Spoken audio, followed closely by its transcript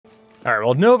Alright,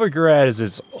 well, Novigrad is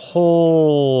its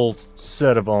whole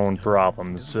set of own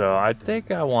problems, so I think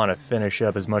I want to finish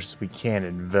up as much as we can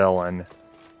in Velen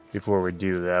before we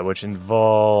do that, which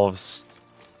involves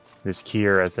this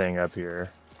Keiras thing up here.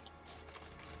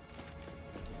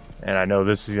 And I know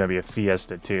this is going to be a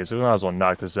fiesta too, so we might as well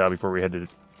knock this out before we head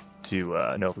to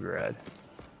Novigrad.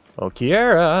 Oh,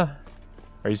 Keiras!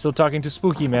 Are you still talking to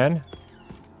Spooky Man?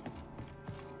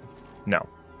 No.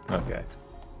 Okay.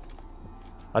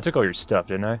 I took all your stuff,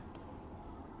 didn't I?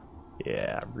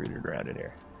 Yeah, I'm rooted around in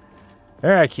here. All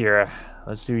right, Keiras,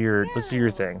 let's do your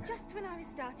thing. Just when I was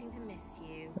starting to miss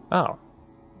you. Oh,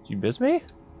 did you miss me?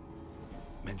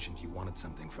 Mentioned you wanted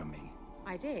something from me.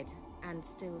 I did, and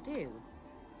still do.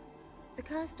 The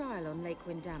cursed isle on Lake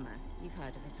Windammer. You've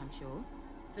heard of it, I'm sure.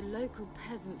 The local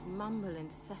peasants mumble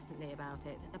incessantly about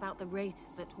it, about the wraiths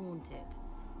that haunt it.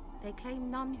 They claim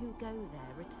none who go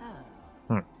there return.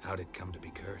 How'd it come to be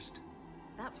cursed?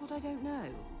 That's what I don't know.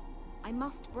 I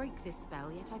must break this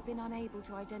spell, yet I've been unable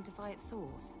to identify its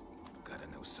source. Gotta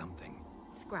know something.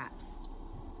 Scraps.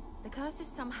 The curse is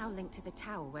somehow linked to the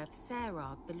tower where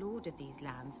Serad, the lord of these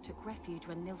lands, took refuge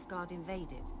when Nilfgaard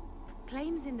invaded.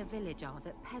 Claims in the village are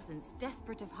that peasants,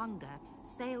 desperate of hunger,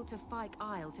 sailed to Fyke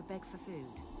Isle to beg for food.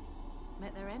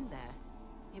 Met their end there.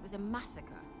 It was a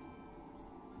massacre.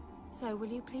 So, will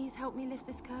you please help me lift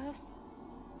this curse?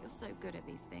 You're so good at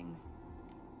these things.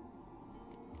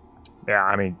 Yeah,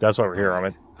 I mean, that's why we're here,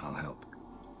 Armin. I'll help.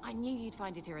 I knew you'd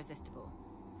find it irresistible.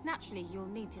 Naturally, you'll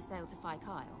need to sail to Fyke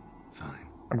Isle. Fine.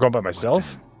 I'm going by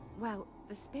myself? Well,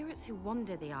 the spirits who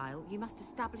wander the isle, you must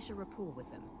establish a rapport with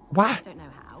them. What? I don't know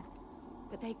how,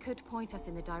 but they could point us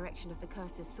in the direction of the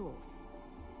curse's source.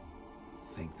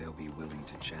 Think they'll be willing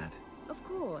to chat? Of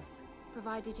course,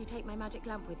 provided you take my magic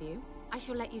lamp with you. I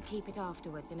shall let you keep it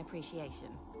afterwards in appreciation.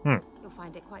 You'll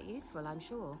find it quite useful, I'm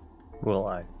sure. Will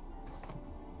I?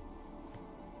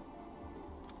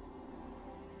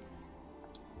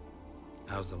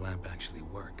 How's the lamp actually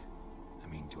work? I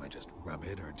mean, do I just rub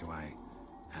it, or do I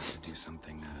have to do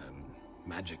something,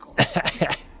 magical?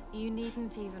 You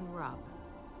needn't even rub.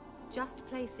 Just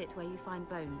place it where you find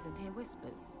bones and hear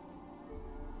whispers.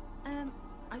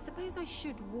 I suppose I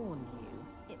should warn you.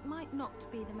 It might not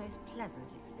be the most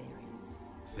pleasant experience.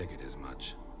 Figured as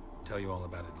much. Tell you all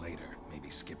about it later. Maybe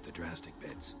skip the drastic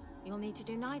bits. You'll need to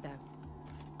do neither.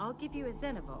 I'll give you a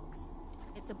Xenovox.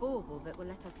 It's a bauble that will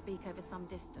let us speak over some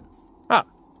distance. Ah.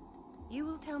 You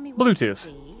will tell me what you Bluetooth.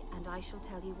 see, and I shall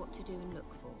tell you what to do and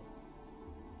look for.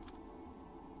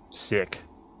 Sick.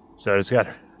 So it's got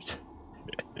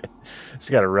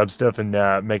to rub stuff and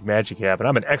make magic happen.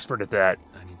 I'm an expert at that.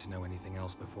 I need to know anything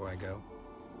else before I go?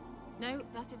 No,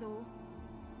 that is all.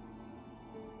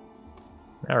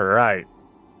 All right.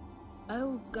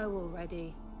 Oh, go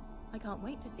already. I can't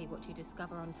wait to see what you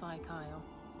discover on Fyke Isle.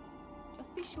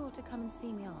 Just be sure to come and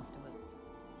see me afterwards.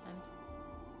 And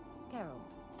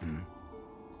Geralt.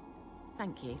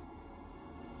 Thank you.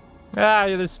 Ah,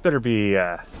 yeah, this better be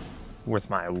worth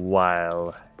my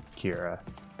while, Keiras.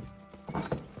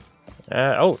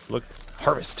 Oh, look,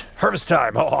 harvest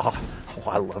time. Oh,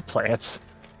 I love plants.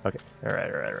 Okay, all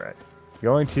right.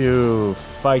 Going to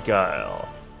Fyke Isle,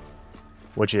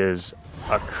 which is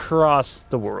across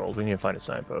the world. We need to find a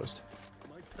signpost.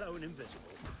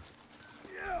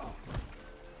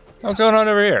 What's going on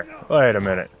over here? Wait a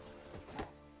minute.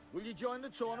 Will you join the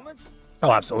tournament?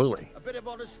 Oh, absolutely. A bit of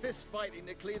honest fist fighting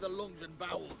to clear the lungs and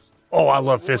bowels. Oh, I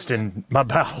love fisting my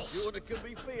bowels. You that can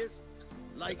be fierce,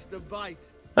 likes to bite.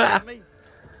 Ah. Me?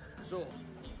 So,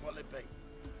 what'll it be?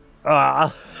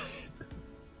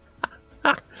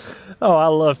 Oh, I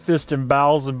love fisting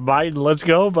bowels and biting. Let's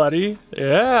go, buddy.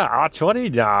 Yeah, 20.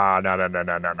 No. Yeah.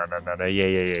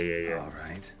 All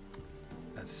right.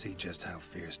 Let's see just how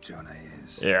fierce Jonah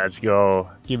is. Yeah, let's go.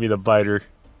 Give me the biter.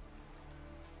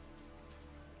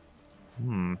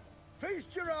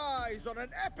 Feast your eyes on an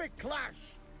epic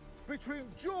clash between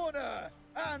Jonah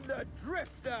and the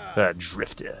Drifter. The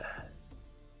Drifter.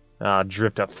 I'll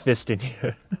drift a fist in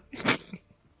you.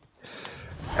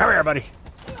 Come here, buddy.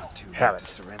 Too Have late it.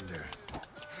 to surrender.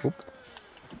 Oop.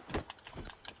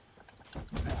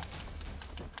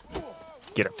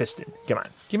 Get a fist in. Come on.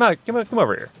 Come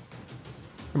over here.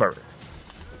 Come over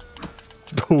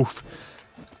here. Oof.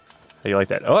 How you like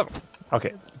that? Oh,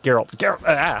 okay. Geralt.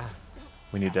 Ah.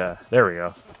 We need there we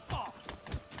go.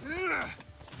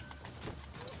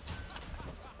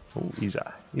 Oh, he's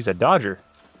a dodger.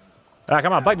 Ah,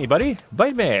 come on, bite me, buddy.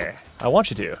 Bite me. I want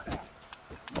you to.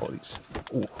 Oh, he's.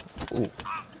 Ooh.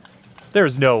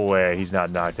 There's no way he's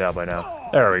not knocked out by now.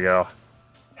 There we go.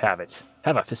 Have it.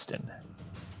 Have a fistin.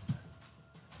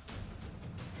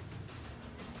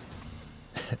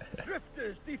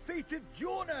 Drifters defeated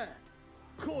Jonah.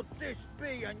 Could this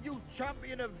be a new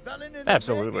champion of Velen in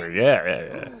Absolutely, the making?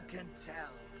 yeah. Who can tell?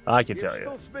 I can tell You've you.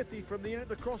 still Smithy from the inn at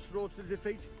the crossroads to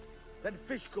defeat, then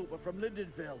Fish Cooper from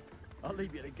Lindenville. I'll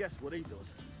leave you to guess what he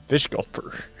does. Fish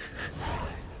gulper.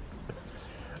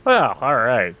 Well, all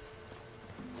right.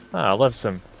 I love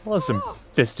some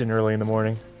FISTN early in the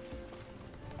morning.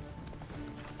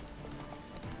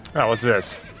 Oh, what's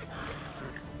this?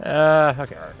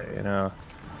 Okay, you know.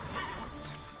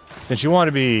 Since you want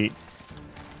to be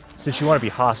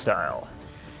hostile,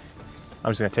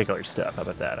 I'm just gonna take all your stuff. How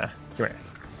about that, huh? Come here.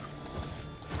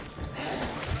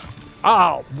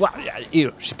 Oh, what?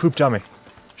 Ew, she pooped on me.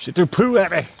 She threw poo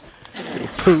at me. You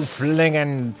poo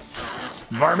flinging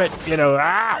varmint, you know.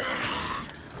 Ow!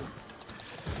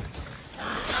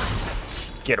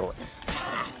 Get away.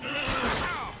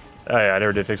 Oh yeah, I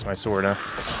never did fix my sword, huh?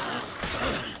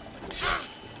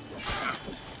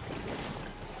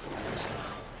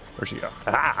 Where'd she go?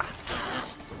 Ah!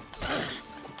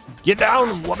 Get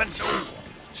down, woman!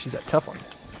 She's a tough one.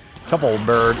 Tough old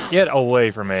bird. Get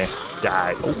away from me.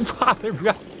 Die. Oh, there we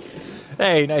go.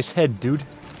 Hey, nice head, dude.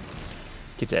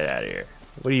 Get that out of here.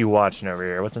 What are you watching over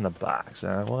here? What's in the box,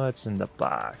 huh? What's in the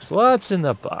box? What's in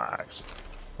the box?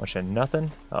 Watching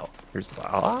nothing? Oh, here's the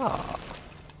box. Ah!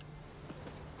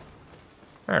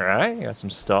 Alright, got some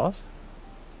stuff.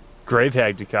 Grave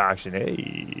hag decoction.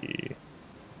 Hey.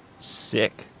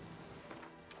 Sick.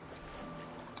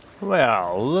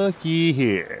 Well, looky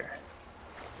here.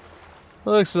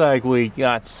 Looks like we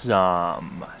got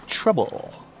some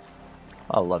trouble.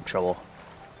 I love trouble.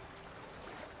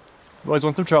 You always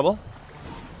want some trouble?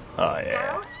 Oh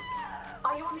yeah.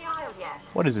 Are you on the aisle yet?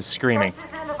 What is this screaming? Does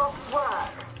the Xenobox work?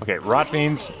 Okay, rot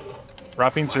fiends.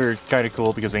 Rot fiends are kind of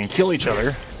cool because they can kill each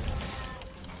other.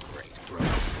 Great, bro.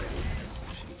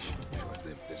 Sheesh,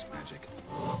 short-lived this magic.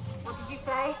 What did you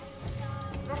say?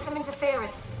 There's some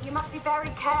interference. You must be very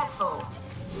careful.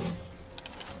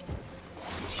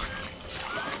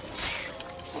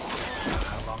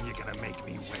 How long you gonna make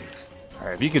me wait?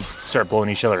 Alright, if you could start blowing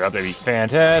each other up, that'd be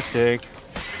fantastic.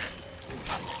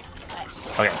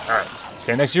 Okay, alright,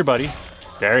 stand next to your buddy.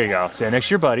 There you go, stand next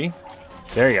to your buddy.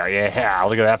 There you go, yeah,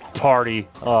 look at that party.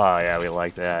 Oh yeah, we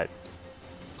like that.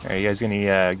 Alright, you guys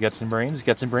gonna guts and brains?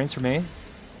 Guts and brains for me?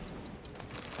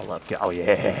 I love, oh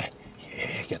yeah,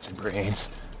 guts and brains.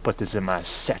 Put this in my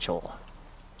satchel.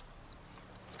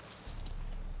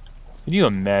 Can you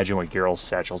imagine what Geralt's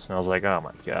satchel smells like? Oh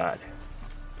my god.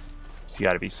 It's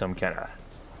gotta be some kind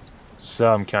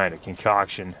of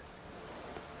concoction.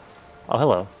 Oh,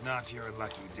 hello. Not your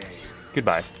lucky day.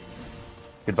 Goodbye.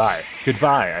 Goodbye.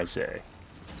 Goodbye, I say.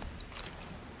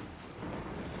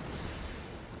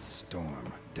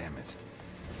 Storm, damn it.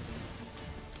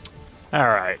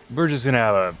 Alright, we're just gonna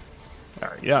have a...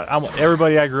 Alright, yeah,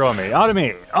 everybody aggro on me. On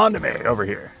to me, over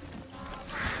here.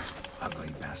 Ugly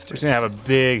We're bastard. just gonna have a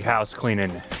big house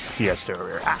cleaning fiesta over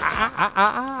here.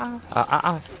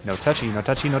 No touchy, no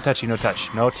touchy, no touchy, no touch.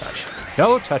 No touch.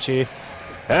 No touchy.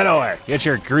 Head away. Get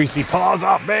your greasy paws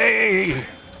off me!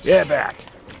 Get back.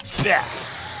 Back.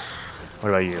 What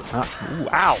about you? Huh? Ooh,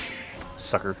 ow!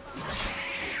 Sucker.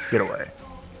 Get away.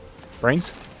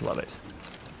 Brains? Love it.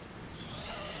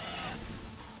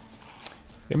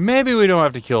 And maybe we don't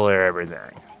have to kill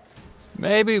everything.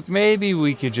 Maybe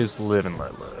we could just live and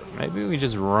let live. Maybe we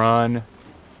just run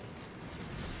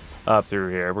up through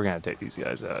here. We're gonna take these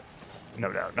guys out.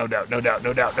 No doubt, no doubt, no doubt,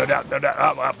 no doubt, no doubt, no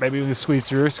doubt. Up. Maybe we can squeeze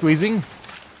through. Squeezing.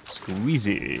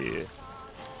 Squeezy.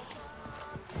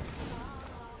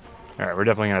 Alright, we're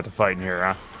definitely gonna have to fight in here,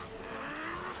 huh?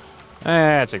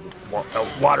 That's a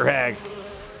water hag.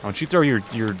 Don't you throw your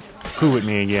poo at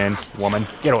me again, woman.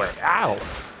 Get away. Ow!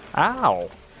 Ow!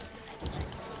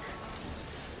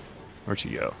 Where'd she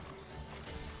go?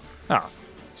 Oh.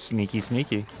 Sneaky,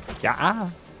 sneaky. Yeah.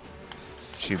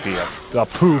 She'd be a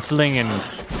poo flinging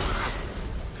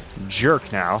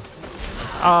jerk now.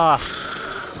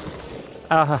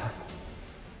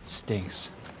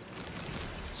 Stinks.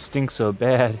 Stinks so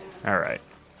bad. Alright.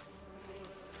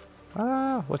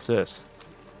 What's this?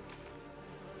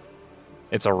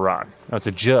 It's a rock. No, it's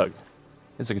a jug.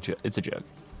 It's a jug.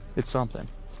 It's something.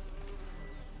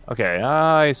 Okay,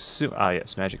 I assume... Ah,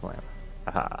 yes, magic lamp.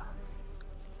 Aha.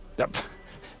 Yep.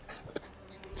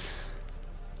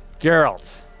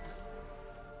 Geralt.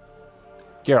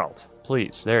 Geralt,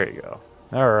 please. There you go.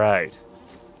 Alright.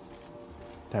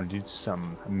 Time to do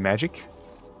some magic.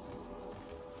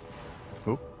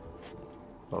 Oop.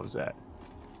 What was that?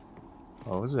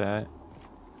 What was that?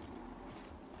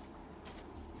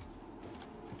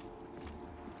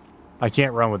 I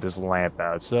can't run with this lamp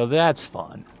out, so that's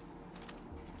fun.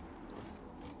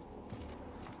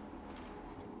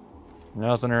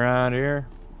 Nothing around here.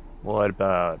 What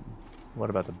about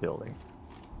the building?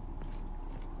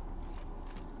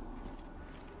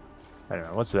 I don't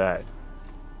know. What's that?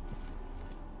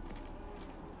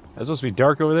 That's supposed to be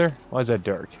dark over there? Why is that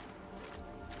dark?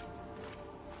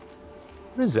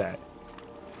 What is that?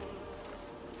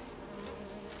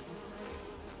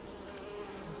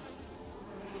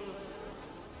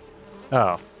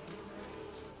 Oh.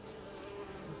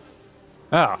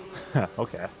 Oh.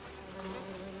 Okay.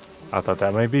 I thought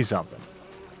that might be something.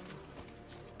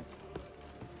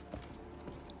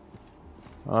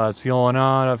 What's going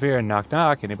on up here? Knock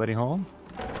knock. Anybody home?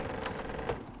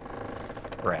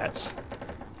 Rats.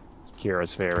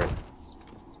 Keiras' favorite.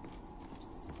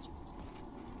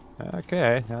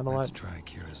 Okay, now Let's try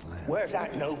Keiras' land. Where's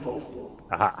that noble?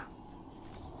 Aha.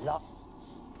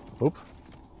 Oop.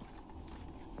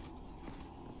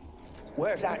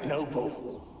 Where's that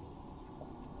noble?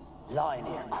 Lying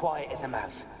here, quiet as a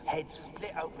mouse, head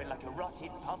split open like a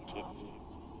rotted pumpkin.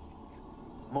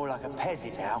 More like a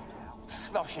peasant now,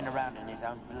 sloshing around in his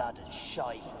own blood and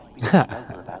shite. Be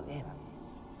noble about him.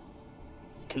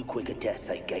 Too quick a death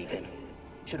they gave him.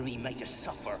 Should have been made to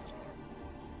suffer.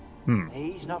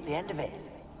 He's not the end of it.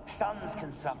 Sons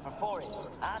can suffer for it,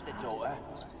 and a daughter.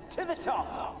 To the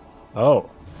top. Oh.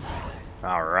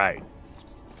 All right.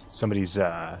 Somebody's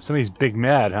big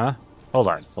mad, huh? Hold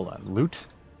on. Loot.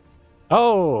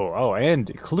 Oh,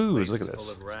 and clues. Look at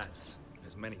this. Full of rats.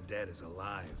 As many dead as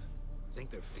alive. I think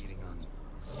they're feeding on.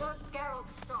 Geralt,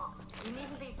 stop. You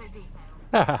needn't be so detailed.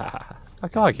 I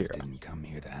can't hear. Didn't come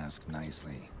here to ask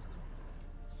nicely.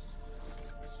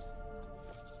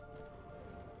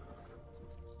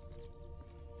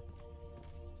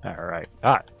 All right.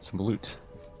 Ah, some loot.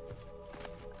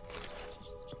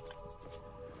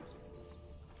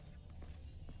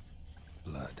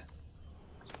 Blood.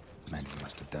 Many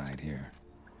must have died here.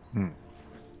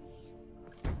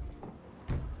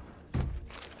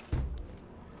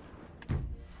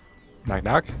 Knock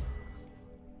knock.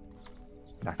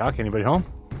 Knock knock. Anybody home?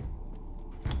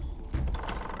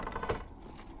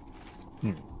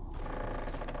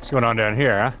 What's going on down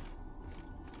here, huh?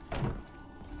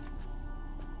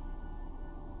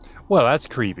 Well, that's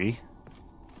creepy.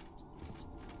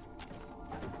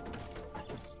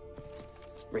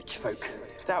 Rich folk.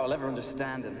 Doubt I'll ever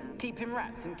understand them. Keeping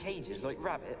rats in cages like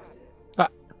rabbits. Ah.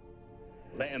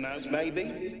 Let them out,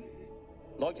 maybe.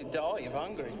 Like to die of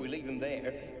hunger if we leave them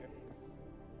there.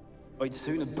 I'd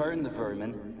sooner burn the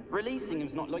vermin. Releasing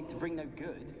them's not like to bring no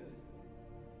good.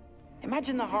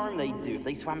 Imagine the harm they'd do if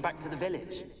they swam back to the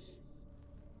village.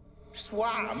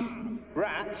 Swam?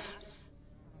 Rats?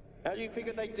 How do you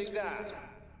figure they'd do that?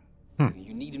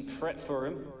 You needn't fret for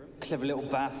them. Clever little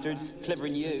bastards. Clever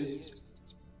than you.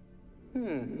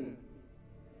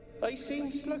 They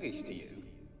seem sluggish to you.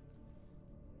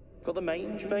 Got the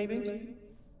mange, maybe?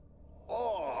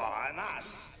 Oh, and that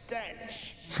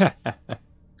stench!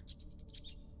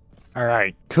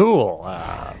 Alright, cool.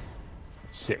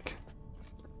 Sick.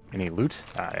 Any loot?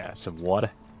 Ah, yeah, some water.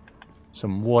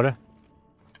 Some water.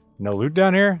 No loot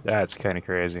down here? That's kind of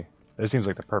crazy. This seems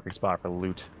like the perfect spot for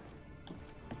loot.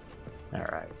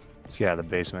 Alright, let's get out of the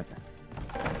basement.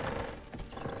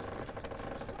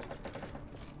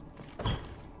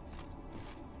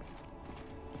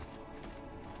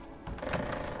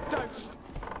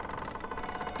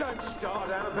 Don't start,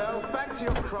 Annabelle. Back to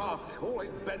your craft.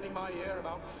 Always bending my ear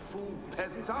about fool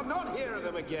peasants. I'll not hear of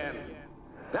them again.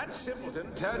 That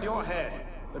simpleton turned your head,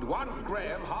 but one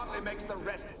Graham hardly makes the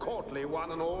rest courtly,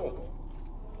 one and all.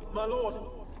 My lord,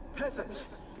 peasants.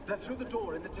 They're through the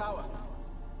door in the tower.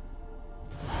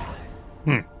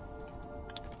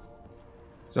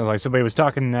 Sounds like somebody was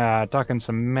talking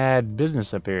some mad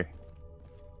business up here.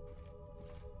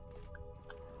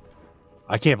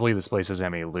 I can't believe this place doesn't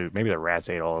have any loot. Maybe the rats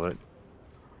ate all of it.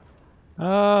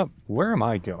 Where am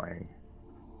I going?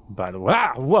 By the way,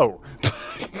 whoa!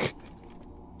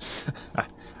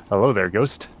 Hello there,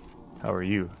 ghost. How are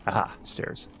you? Aha,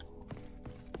 stairs.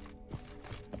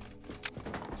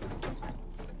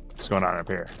 What's going on up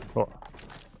here? Oh.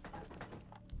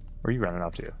 Where are you running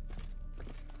off to?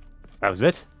 That was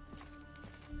it?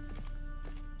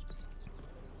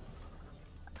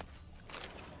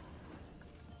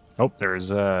 Oh, there's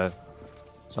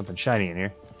something shiny in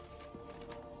here.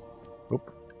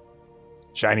 Oop.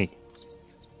 Shiny.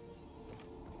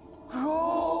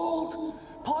 Gold!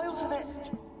 Piles of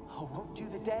it! Oh, won't do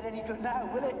the dead any good now,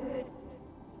 will it?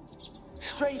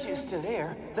 Strange it's still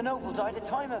here. The noble died a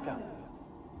time ago.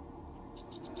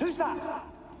 Who's that?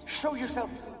 Show yourself.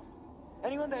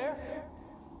 Anyone there?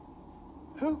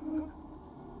 Who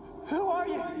are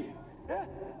you?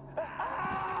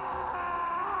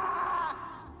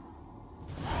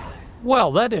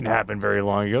 Well, that didn't happen very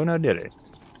long ago, now did it?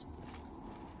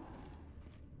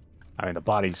 I mean, the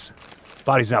body's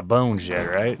not bones yet,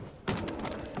 right?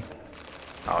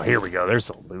 Oh, here we go. There's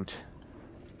the loot.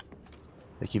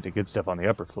 They keep the good stuff on the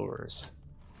upper floors.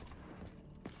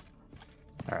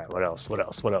 Alright, what else? What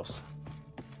else? What else?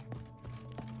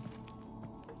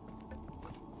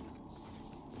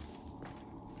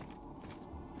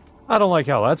 I don't like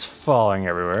how that's falling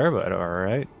everywhere, but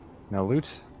alright. No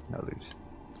loot? No loot.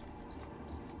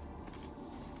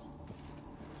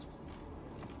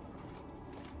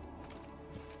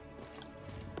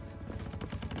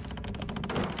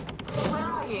 Where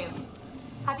are you?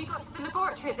 Have you got to the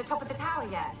laboratory at the top of the tower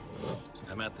yet?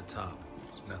 I'm at the top.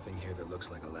 Nothing here that looks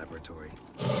like a laboratory.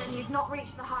 Then you've not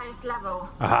reached the highest level.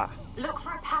 Aha. Look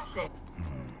for a passage.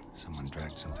 Someone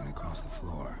dragged something across the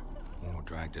floor. Or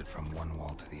dragged it from one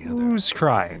wall to the other. Who's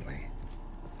crying?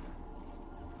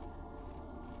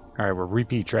 Alright, we're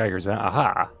repeat draggers.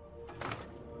 Aha.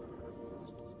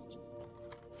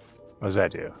 What does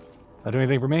that do? That do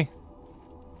anything for me?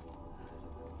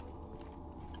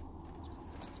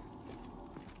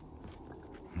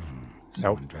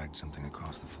 Nope. Someone dragged something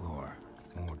across the floor.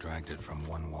 Or dragged it from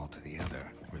one wall to the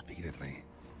other, repeatedly.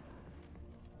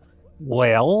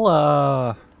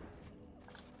 Well,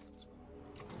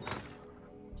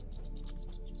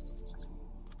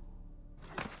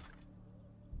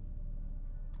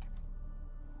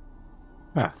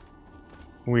 Huh.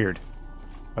 Weird.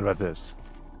 What about this?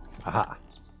 Aha.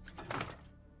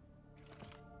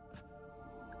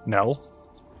 No.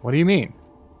 What do you mean?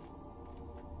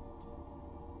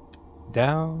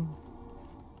 Down.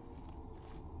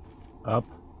 Up.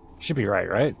 Should be right,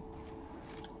 right?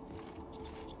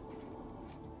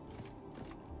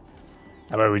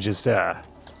 How about we just,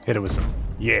 hit it with some...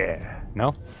 Yeah.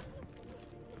 No?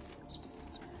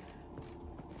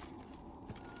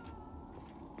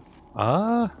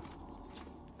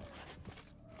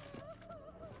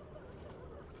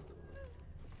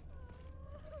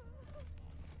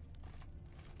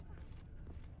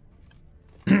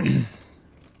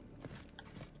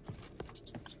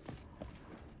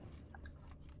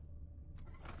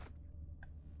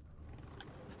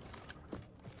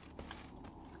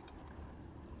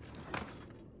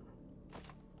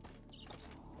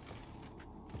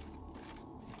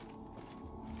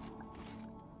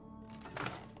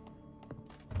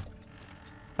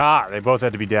 Ah, they both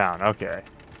had to be down. Okay.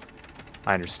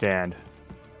 I understand.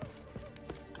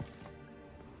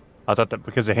 I thought that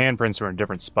because the handprints were in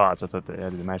different spots, I thought they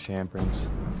had to match the handprints.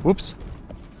 Whoops.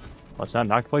 Let's not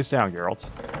knock the place down, Geralt.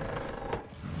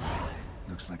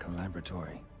 Looks like a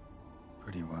laboratory.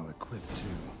 Pretty well equipped,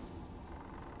 too.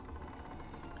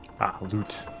 Ah,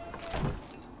 loot.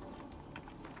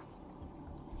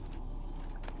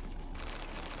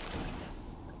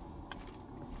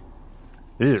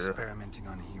 Ew. Experimenting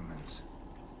on humans.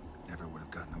 Never would have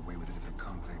gotten away with it if the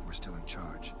Conclave were still in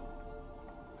charge.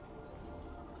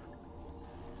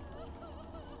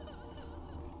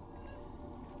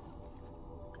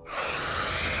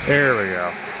 There we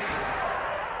go.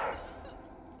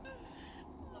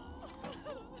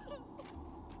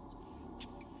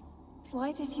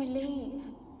 Why did you leave?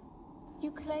 You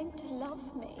claimed to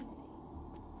love me.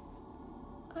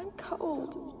 I'm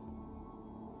cold.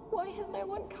 Why has no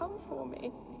one come for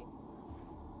me?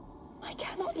 I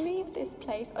cannot leave this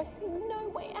place. I see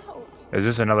no way out. Is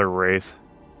this another Wraith?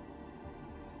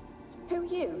 Who are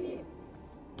you?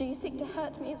 Do you seek to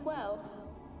hurt me as well?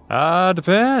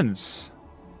 Depends.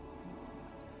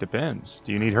 Depends.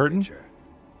 Do you need hurting? Witcher,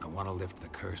 I want to lift the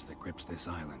curse that grips this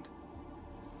island.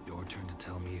 Your turn to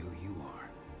tell me who you are.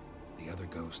 The other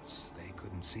ghosts, they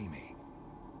couldn't see me.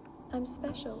 I'm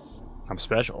special. I'm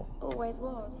special. Always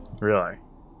was. Really?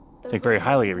 Think very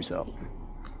highly of yourself.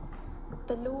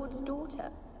 The Lord's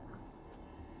daughter.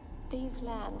 These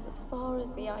lands, as far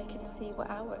as the eye can see, were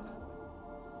ours.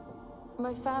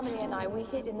 My family and I, we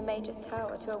hid in the Mage's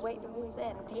Tower to await the war's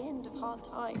end, the end of hard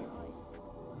times.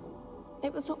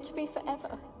 It was not to be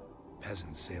forever.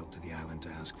 Peasants sailed to the island to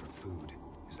ask for food.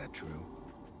 Is that true?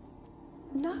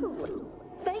 No!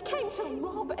 They came to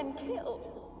rob and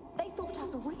kill. They thought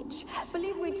us rich,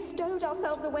 believed we'd stowed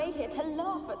ourselves away here to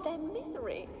laugh at their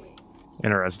misery.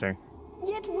 Interesting.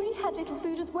 Yet we had little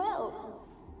food as well.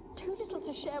 Too little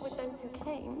to share with those who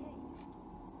came.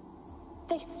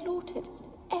 They slaughtered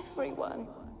everyone.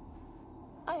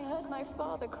 I heard my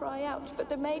father cry out, but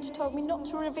the mage told me not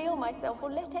to reveal myself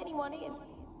or let anyone in.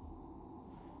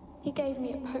 He gave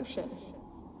me a potion.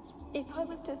 If I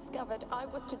was discovered, I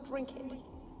was to drink it.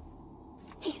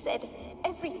 He said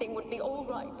everything would be all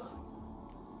right.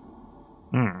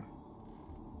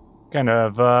 kind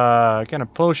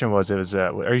of potion was it? Was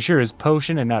are you sure it was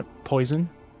potion and not poison?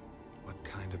 What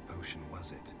kind of potion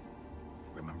was it?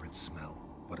 Remember its smell?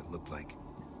 What it looked like?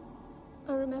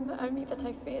 I remember only that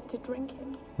I feared to drink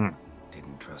it.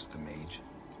 Didn't trust the mage?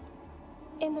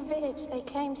 In the village, they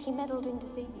claimed he meddled in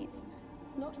disease.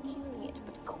 Not curing it,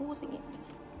 but causing it.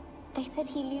 They said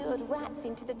he lured rats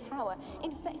into the tower,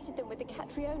 infected them with the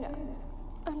Catriona.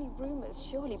 Only rumors,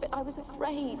 surely, but I was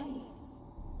afraid.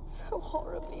 So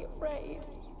horribly afraid.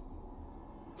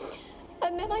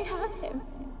 And then I heard him.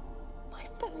 My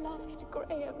beloved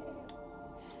Graham.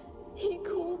 He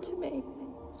called to me.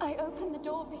 I opened the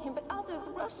door for him, but others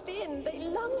rushed in. They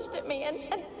lunged at me and...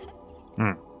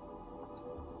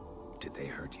 Did they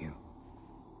hurt you?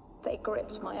 They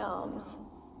gripped my arms,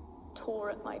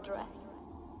 tore at my dress.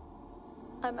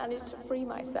 I managed to free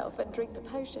myself and drink the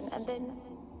potion, and then...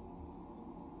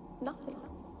 nothing.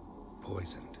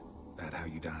 Poisoned? That how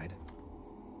you died?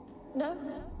 No,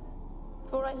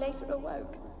 for I later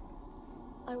awoke.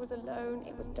 I was alone,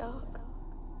 it was dark.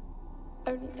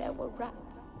 Only there were rats.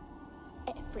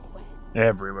 Everywhere.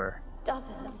 Everywhere.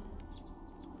 Dozens.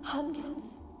 Hundreds.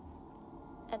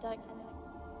 And I...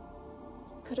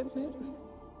 couldn't move.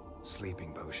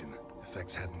 Sleeping potion.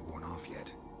 Effects hadn't worn off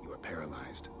yet. You were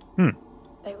paralyzed.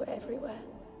 They were everywhere.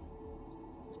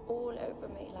 All over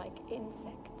me like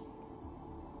insects.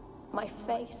 My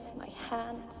face, my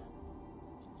hands.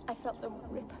 I felt them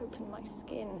rip open my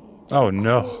skin. Oh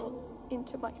no. Crawl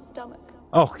into my stomach.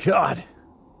 Oh god.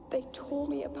 They tore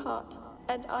me apart,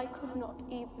 and I could not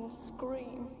even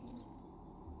scream.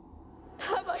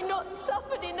 Have I not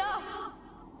suffered enough?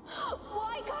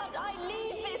 Why can't I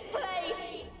leave this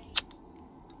place?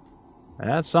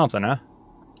 That's something, huh?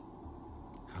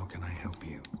 How can I help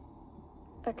you?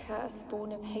 A curse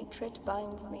born of hatred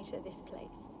binds me to this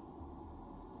place.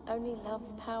 Only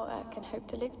love's power can hope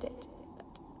to lift it. But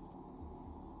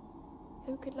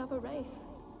who could love a Wraith?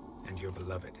 And your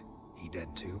beloved, he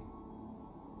dead too?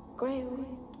 Graham?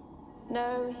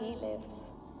 No, he lives.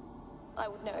 I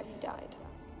would know if he died.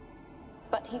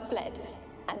 But he fled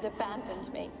and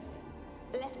abandoned me.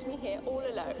 Left me here all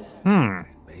alone.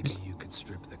 Maybe you could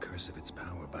strip the curse of its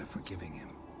power by forgiving him.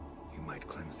 You might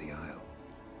cleanse the Isle.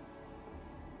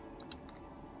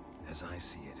 As I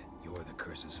see it, you're the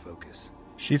curse's focus.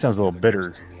 She sounds a little bitter.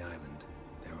 On the island,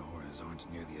 their auras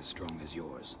aren't nearly as strong as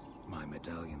yours. My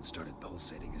medallion started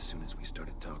pulsating as soon as we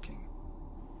started talking.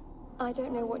 I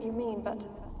don't know what you mean, but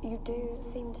you do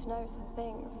seem to know some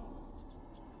things.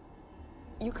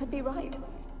 You could be right.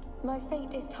 My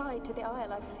fate is tied to the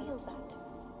Isle, I feel that.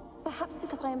 Perhaps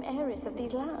because I am heiress of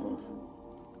these lands.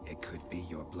 It could be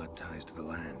your blood ties to the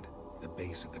land, the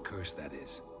base of the curse, that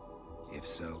is. If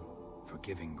so,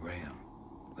 forgiving Graham,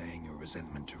 laying your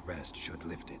resentment to rest should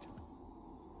lift it.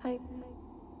 I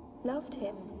loved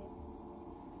him.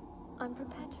 I'm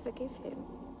prepared to forgive him.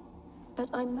 But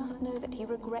I must know that he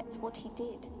regrets what he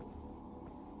did.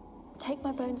 Take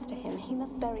my bones to him. He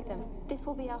must bury them. This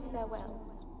will be our farewell.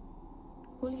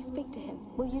 Will you speak to him?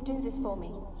 Will you do this for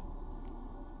me?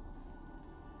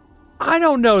 I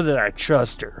don't know that I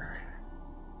trust her.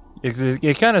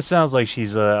 It kind of sounds like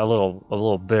she's a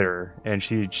little bitter, and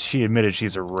she admitted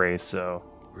she's a Wraith, so.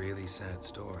 Really sad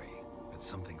story, but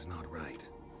something's not right.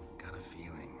 Got a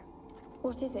feeling.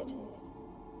 What is it?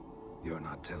 You're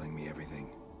not telling me everything.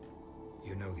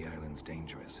 You know the island's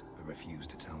dangerous, but refuse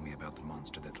to tell me about the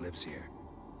monster that lives here.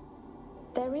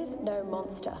 There is no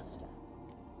monster.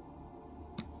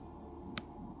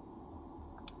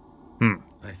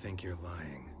 I think you're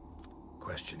lying.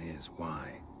 Question is,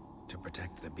 why? To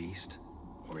protect the beast?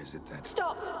 Or is it that...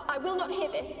 Stop! I will not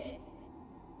hear this!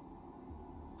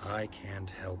 I can't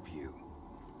help you.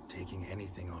 Taking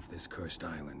anything off this cursed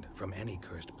island, from any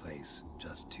cursed place,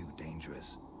 just too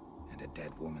dangerous. And a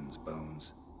dead woman's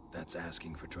bones, that's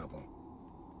asking for trouble.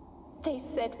 They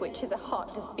said witches are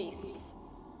heartless beasts.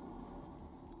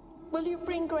 Will you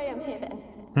bring Graham here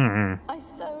then? I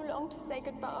so long to say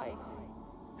goodbye.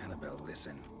 Annabelle,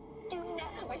 listen. You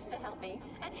never wished to help me,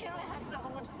 and here I had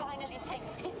someone would finally take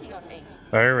pity on me.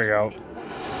 There we go.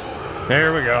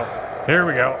 There we go. Here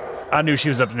we go. I knew she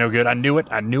was up to no good. I knew it.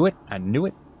 I knew it. I knew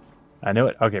it. I knew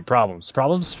it. Okay, problems.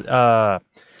 Problems.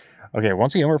 Okay,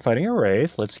 once again, we're fighting a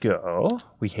Wraith. Let's go.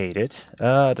 We hate it.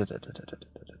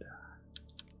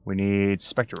 We need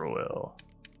Spectral Will.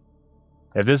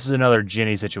 If this is another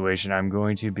Ginny situation, I'm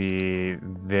going to be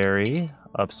very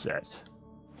upset.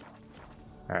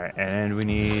 Alright, and we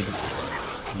need...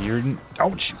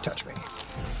 Don't you touch me.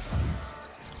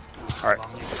 Alright.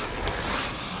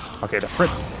 Okay,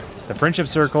 the friendship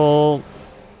circle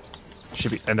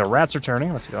should be... And the rats are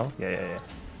turning. Let's go. Yeah.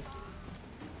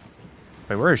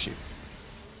 Wait, where is she?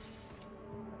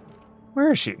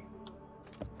 Where is she?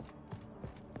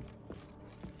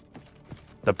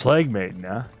 The Plague Maiden,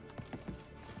 huh?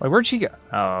 Wait, where'd she go?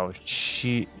 Oh,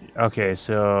 she... Okay,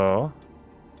 so...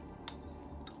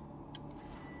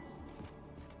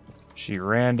 She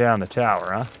ran down the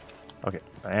tower, huh? Okay,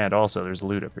 and also there's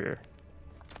loot up here.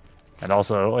 And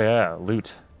also, oh yeah,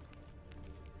 loot.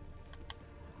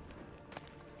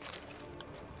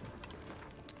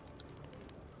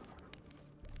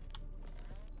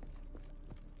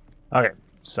 Okay,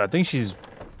 so I think she's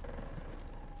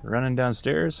running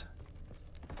downstairs.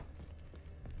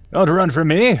 Don't run from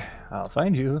me! I'll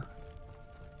find you.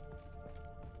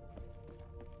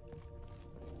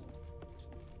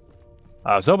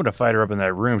 I was hoping to fight her up in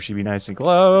that room. She'd be nice and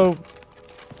close.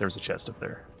 There's a chest up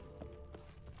there.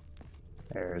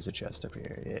 There's a chest up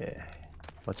here, yeah.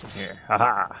 What's in here?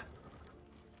 Haha!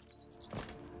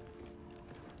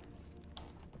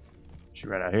 She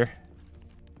right out here?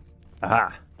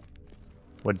 Aha!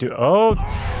 What do... Oh!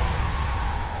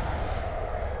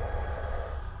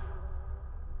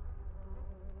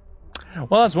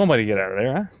 Well, that's one way to get out of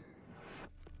there, huh?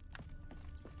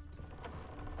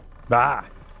 Bah!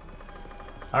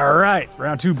 Alright,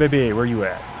 round 2, baby. Where you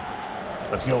at?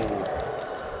 Let's go.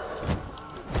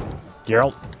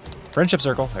 Geralt. Friendship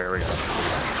circle. There we go.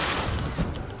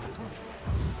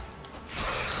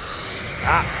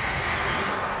 Ah!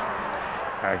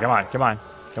 Alright, come on, come on.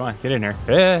 Come on, get in here.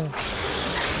 Yeah.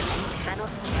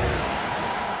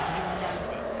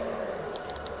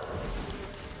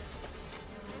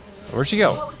 Where'd she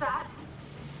go? What was that?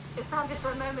 It sounded for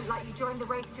a moment like you joined the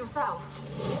Wraiths yourself.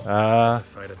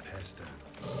 Fight a pester.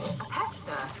 A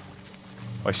pester?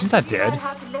 Well, she's not You dead. learned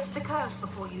how to lift the curse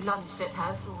before you lunged at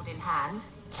her, sword in hand.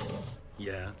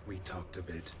 Yeah, we talked a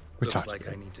bit. We Looks talked like a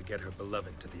bit. I need to get her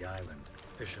beloved to the island.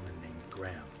 Fisherman named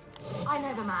Graham. I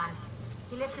know the man.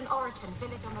 He lives in Oriton,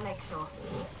 village on the lakeshore.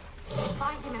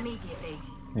 Find him immediately.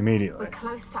 Immediately. We're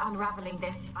close to unraveling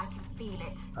this. I can feel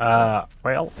it.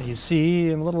 Well, you see,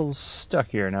 I'm a little stuck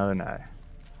here now, aren't I?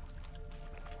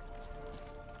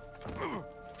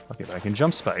 Okay, but I can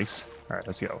jump spikes. Alright,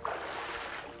 let's go.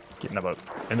 Get in the boat.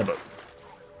 In the boat.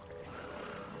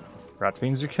 Rot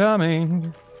fiends are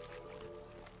coming.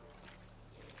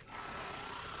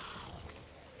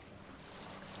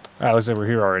 Alright, looks like we're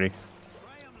here already.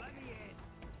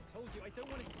 Told you I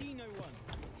don't want to see no one.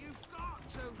 You've got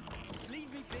to. Just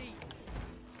leave me be.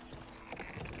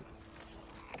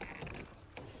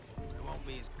 I won't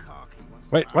be as cocky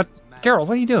once. Wait, what? Carol,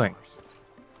 what are you doing?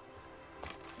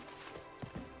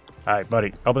 Alright,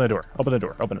 buddy, open the door. Open the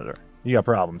door. Open the door. You got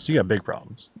problems. You got big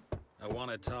problems. I want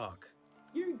to talk.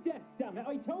 You're deaf, damn it!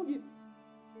 I told you.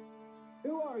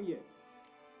 Who are you?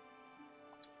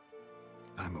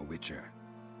 I'm a witcher.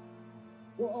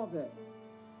 What of it?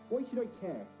 Why should I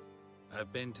care?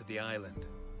 I've been to the island.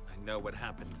 I know what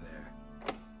happened there.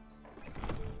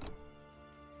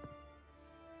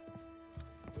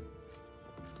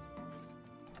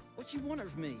 What you want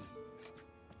of me?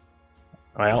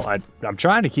 Well, I'm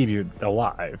trying to keep you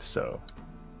alive, so...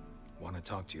 Want to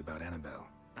talk to you about Annabelle.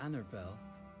 Annabelle?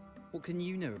 What can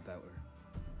you know about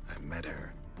her? I met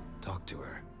her. Talked to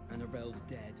her. Annabelle's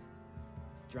dead.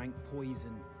 Drank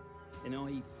poison. And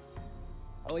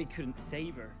I couldn't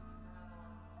save her.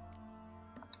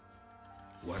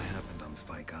 What happened on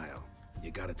Fyke Isle?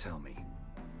 You gotta tell me.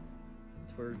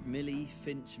 Twere Millie,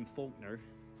 Finch and Faulkner.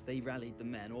 They rallied the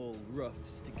men, all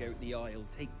roughs, to go to the Isle,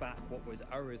 take back what was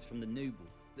ours from the noble.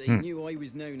 They knew I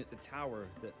was known at the tower,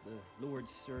 that the Lord's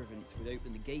servants would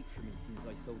open the gate for me as soon as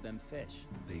I sold them fish.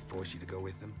 They force you to go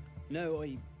with them? No,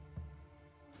 I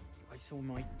saw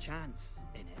my chance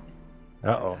in it.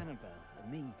 Uh-oh. For Annabelle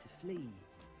and me to flee.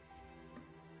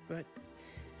 But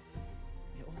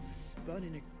it all spun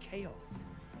in a chaos.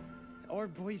 Our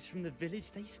boys from the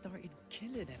village, they started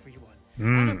killing everyone.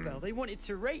 Annabelle, they wanted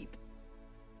to rape.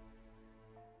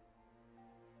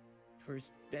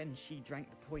 First, then she drank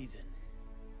the poison.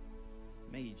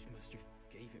 Mage must have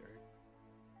gave it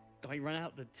her. I ran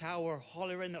out the tower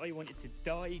hollering that I wanted to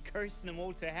die, cursing them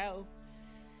all to hell.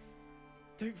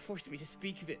 Don't force me to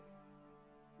speak of it.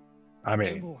 I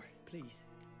mean... No more, please.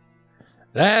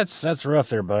 That's rough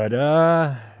there, bud.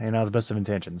 You know, the best of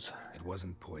intentions. It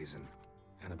wasn't poison.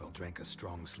 Annabelle drank a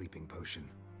strong sleeping potion.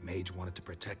 Mage wanted to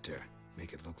protect her,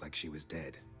 make it look like she was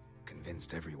dead.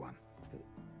 Convinced everyone.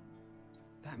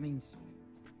 That means...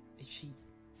 Is she...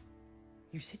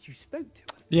 You said you spoke to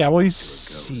her? Yeah, well, you To a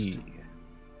see... ghost.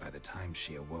 By the time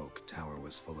she awoke, tower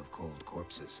was full of cold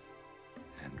corpses.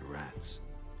 And rats.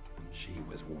 She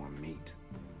was warm meat.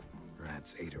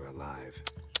 Rats ate her alive.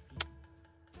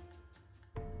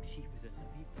 She was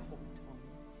alive the whole time,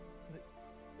 but...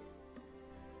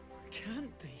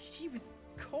 Can't be. She was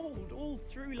cold all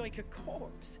through like a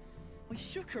corpse. I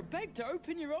shook her, begged her,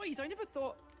 open your eyes. I never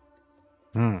thought...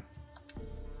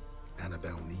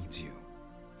 Annabelle needs you.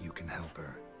 You can help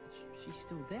her. She's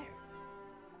still there.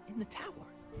 In the tower.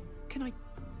 Can I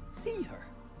see her?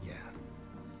 Yeah.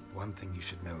 One thing you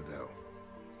should know, though.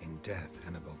 In death,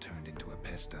 Annabelle turned into a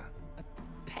pesta. A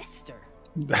pester?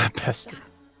 Pester.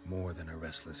 More than a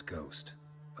restless ghost.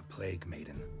 A plague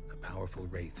maiden. A powerful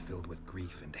wraith filled with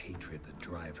grief and hatred that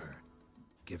drive her.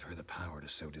 Give her the power to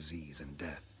sow disease and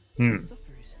death. She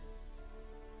suffers.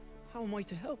 How am I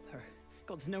to help her?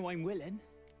 Gods know I'm willing.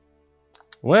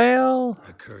 Well...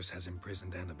 A curse has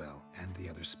imprisoned Annabelle and the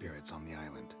other spirits on the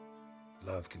island.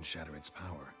 Love can shatter its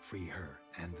power, free her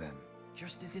and them.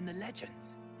 Just as in the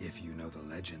legends. If you know the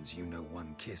legends, you know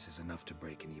one kiss is enough to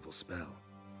break an evil spell.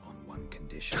 On one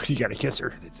condition. You gotta kiss her.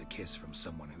 And it's a kiss from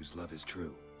someone whose love is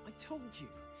true. I told you.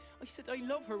 I said I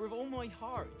love her with all my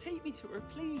heart. Take me to her,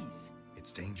 please.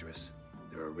 It's dangerous.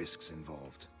 There are risks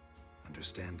involved.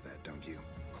 Understand that, don't you?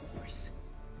 Of course.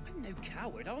 I'm no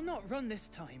coward. I'll not run this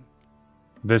time.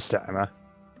 This time, huh?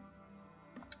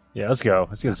 Yeah, let's go.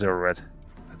 Let's get this over with.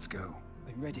 Let's go.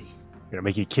 I'm ready. I'm gonna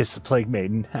make you kiss the plague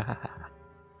maiden.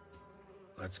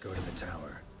 Let's go to the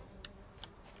tower.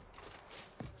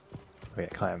 Okay,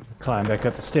 climb back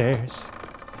up the stairs.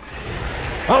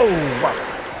 Oh, wow.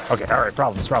 Okay, alright,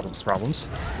 problems.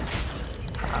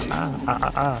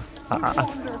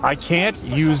 I can't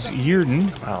use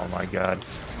Yurden. Oh my god.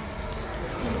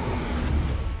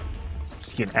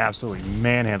 Just getting absolutely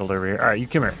manhandled over here. Alright, you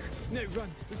come here. No, run.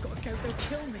 We've got to go. They'll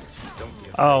kill me. Don't be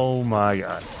afraid. Oh my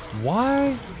god.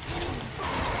 Why?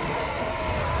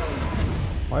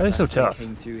 Why are they so tough?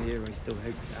 Came through here, I still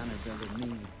hoped Annabelle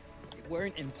and me. It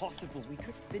weren't impossible. We could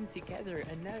have been together,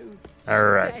 and now she's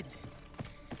dead.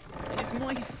 And it's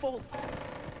my fault.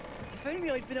 If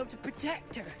only I'd been able to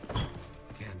protect her.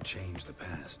 Can't change the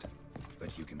past,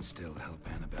 but you can still help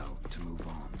Annabelle to move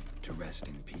on, to rest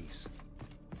in peace.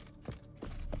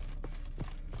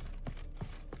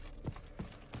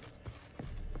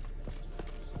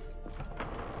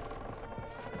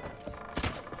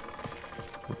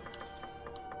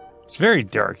 It's very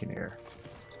dark in here.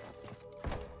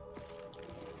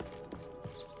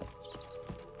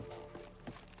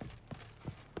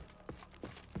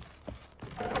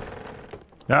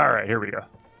 Alright, here we go.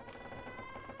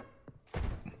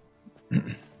 You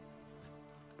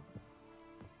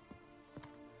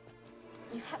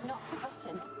have not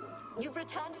forgotten. You've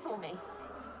returned for me.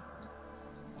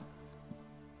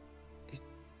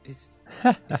 Is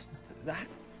that?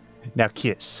 Now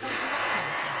kiss. It's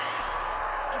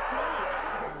me,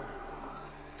 Annabelle.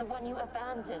 The one you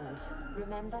abandoned,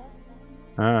 remember?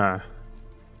 Ah.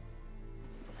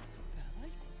 I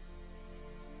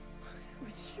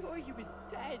was sure you was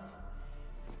dead.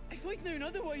 If I'd known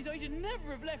otherwise, I'd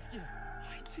never have left you.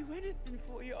 I'd do anything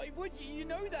for you. I would. You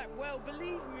know that well.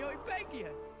 Believe me, I beg you.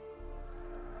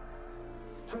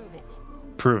 Prove it.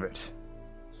 Prove it.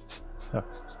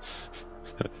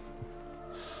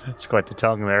 It's quite the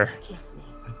tongue there. Kiss me.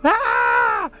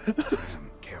 Ah!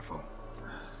 Careful.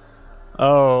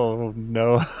 Oh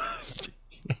no.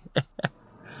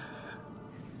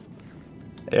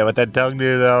 Yeah, what that tongue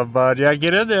do though, bud? Yeah,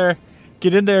 get in there.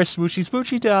 Get in there, smoochy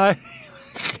smoochy time.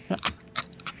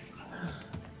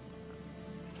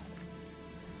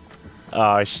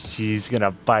 Oh, she's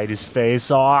gonna bite his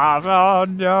face off. Oh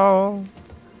no.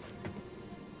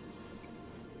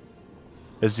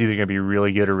 This is either gonna be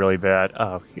really good or really bad.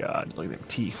 Oh god, look at them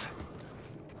teeth.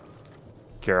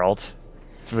 Geralt.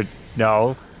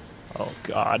 No. Oh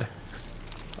god.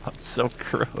 That's so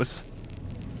gross.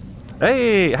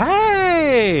 Hey!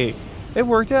 Hey! It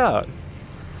worked out.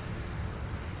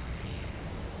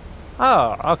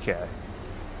 Oh, okay.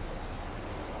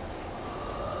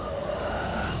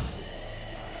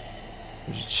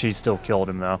 She still killed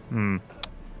him though.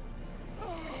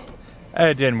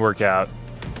 It didn't work out.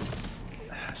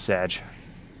 Sag.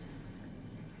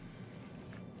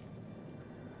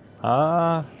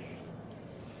 At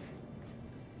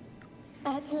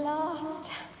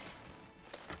last.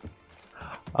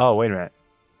 Oh, wait a minute.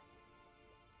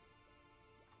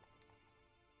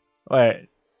 Wait.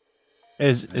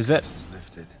 Is that Is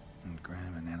lifted, and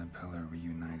Graham and Annabelle are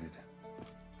reunited.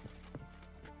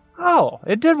 Oh,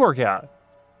 it did work out.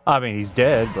 I mean, he's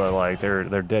dead, but like they're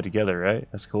dead together, right?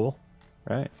 That's cool,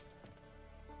 right?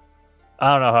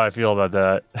 I don't know how I feel about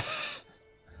that.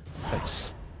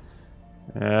 That's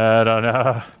I don't know.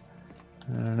 I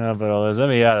don't know about all this. Let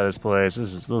me out of this place.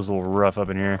 This is a little rough up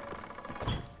in here.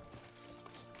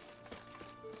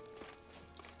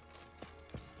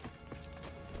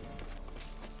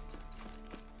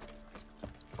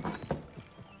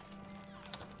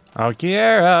 Oh,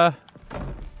 Keiras!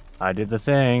 I did the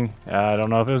thing. I don't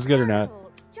know if it was good or not.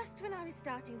 Just when I was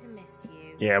starting to miss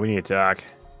you. Yeah, we need to talk.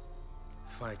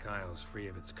 Fyke Isle's free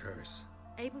of its curse.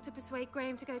 Able to persuade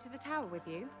Graham to go to the tower with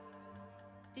you?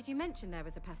 Did you mention there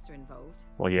was a pester involved?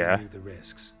 Well, yeah. He knew the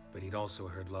risks, but he'd also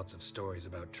heard lots of stories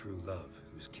about true love,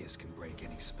 whose kiss can break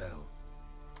any spell.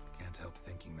 Can't help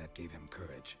thinking that gave him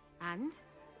courage. And?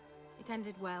 It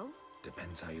ended well?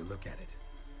 Depends how you look at it.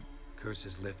 Curse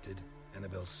is lifted,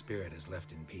 Annabelle's spirit is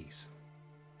left in peace.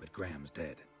 But Graham's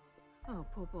dead. Oh,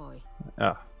 poor boy.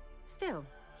 Oh. Still,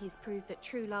 he's proved that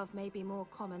true love may be more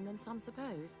common than some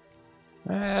suppose.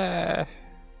 Yeah.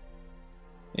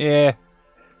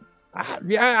 I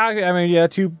mean, yeah,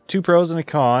 two pros and a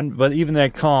con, but even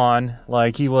that con,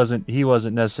 like, he wasn't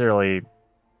necessarily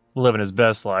living his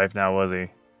best life now, was he?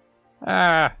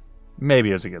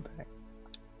 Maybe it's a good thing.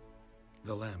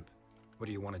 The lamp. What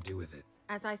do you want to do with it?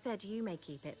 As I said, you may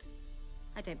keep it.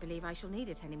 I don't believe I shall need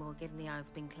it anymore, given the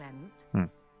Isle's been cleansed.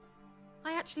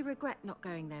 I actually regret not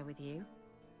going there with you.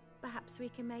 Perhaps we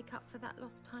can make up for that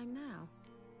lost time now.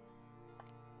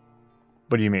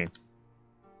 What do you mean?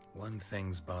 One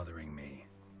thing's bothering me.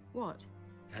 What?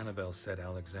 Annabelle said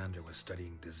Alexander was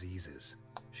studying diseases.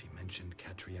 She mentioned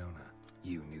Catriona.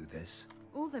 You knew this?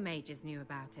 All the mages knew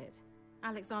about it.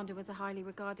 Alexander was a highly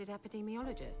regarded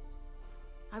epidemiologist.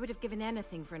 I would have given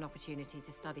anything for an opportunity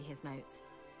to study his notes,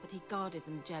 but he guarded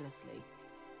them jealously.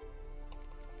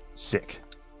 Sick.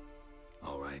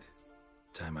 All right.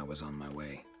 Time I was on my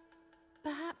way.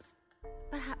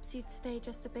 Perhaps you'd stay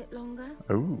just a bit longer?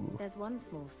 Ooh. There's one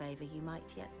small favor you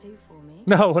might yet do for me.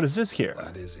 No, what is this here?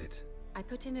 What is it? I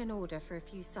put in an order for a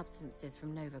few substances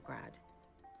from Novigrad.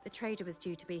 The trader was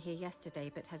due to be here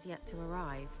yesterday, but has yet to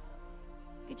arrive.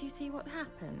 Could you see what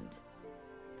happened?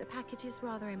 The package is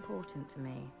rather important to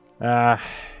me. Yeah.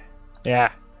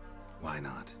 Why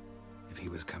not? If he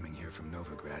was coming here from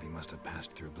Novigrad, he must have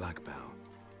passed through Blackbow.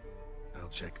 I'll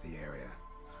check the area.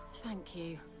 Thank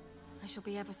you. I shall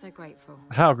be ever so grateful.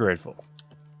 How grateful?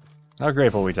 How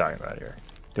grateful are we talking about here?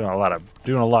 Doing a lot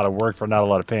of work for not a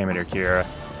lot of payment here, Keiras.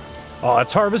 Oh,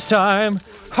 it's harvest time!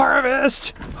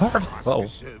 Harvest! Harvest! Uh-oh.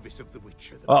 Service of the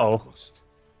Witcher. Uh-oh.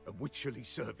 A witcherly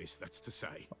service, that's to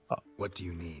say. What do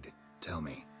you need? Tell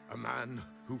me. A man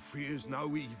who fears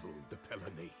no evil the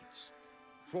Pella needs.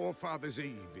 Forefathers'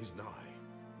 Eve is nigh.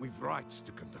 We've rites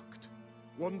to conduct.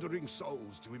 Wandering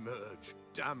souls to emerge.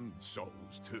 Damned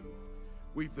souls, too.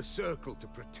 We've the circle to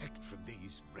protect from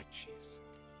these wretches.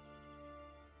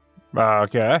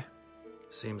 Okay.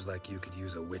 Seems like you could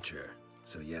use a witcher.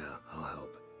 So yeah, I'll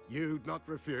help. You'd not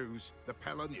refuse. The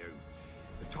Pella knew.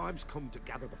 The time's come to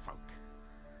gather the folk.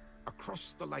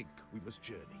 Across the lake we must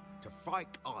journey to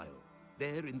Fyke Isle.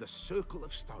 There in the circle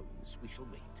of stones we shall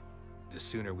meet. The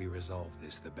sooner we resolve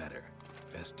this, the better.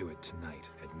 Best do it tonight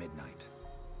at midnight.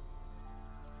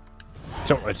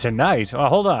 So tonight? Oh,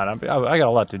 hold on. I got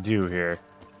a lot to do here.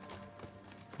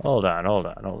 Hold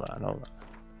on.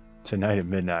 Tonight at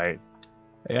midnight.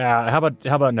 Yeah. How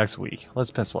about next week?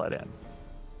 Let's pencil that in.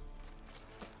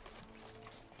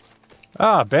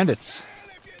 Ah, bandits.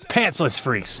 Pantsless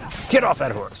freaks. Get off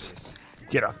that horse.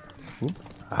 Get off. Oop.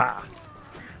 Aha.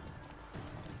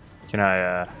 Can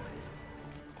I,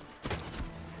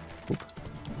 Oop.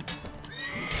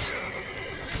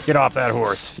 Get off that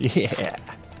horse. Yeah.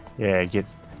 Yeah,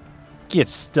 get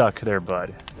stuck there,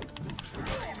 bud.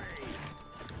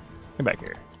 Come back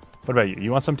here. What about you?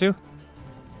 You want some too?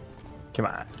 Come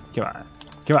on.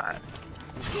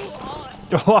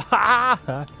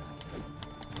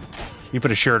 You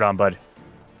put a shirt on, bud.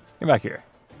 Come back here.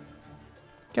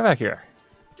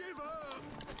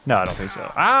 No, I don't think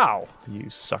so. Ow! You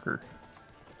sucker.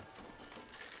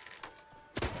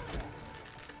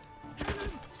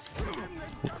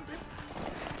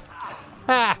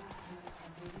 Ah!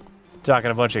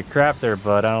 Talking a bunch of crap there,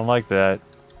 bud. I don't like that.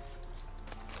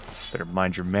 Better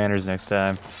mind your manners next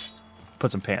time.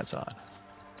 Put some pants on.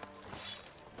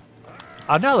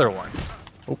 Another one.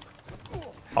 Oh.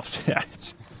 Off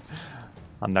that.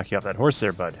 I'll knock you off that horse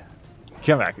there, bud.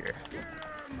 Come back here.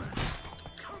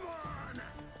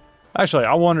 Actually,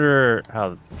 I wonder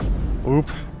how... Oop.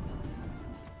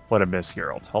 What a miss,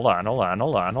 Geralt. Hold on.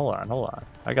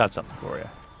 I got something for you.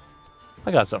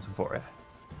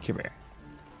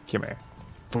 Come here.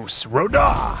 Foos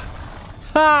Roda!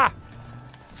 Ha!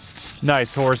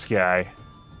 Nice horse guy.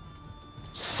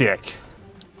 Sick.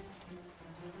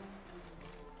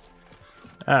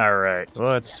 Alright,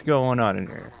 what's going on in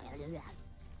here?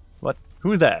 What?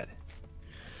 Who's that?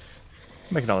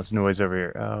 Making all this noise over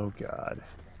here. Oh, God.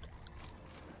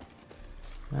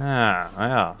 Ah,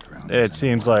 well. It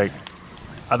seems like...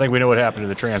 I think we know what happened to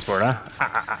the transport,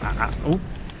 huh? Oop.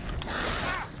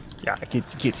 Yeah,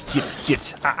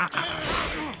 get.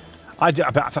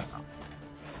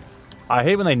 I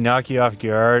hate when they knock you off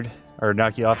guard, or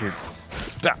knock you off your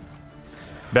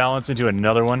balance into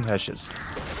another one. That's just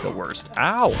the worst.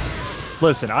 Ow!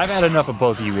 Listen, I've had enough of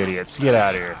both of you idiots. Get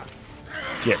out of here.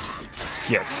 Get.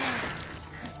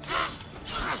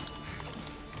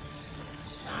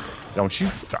 Don't you?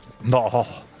 No.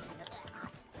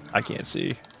 I can't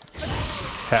see.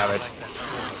 Have it.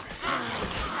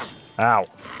 Ow.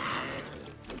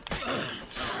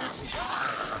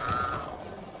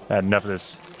 I had enough of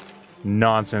this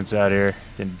nonsense out here.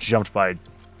 Getting jumped by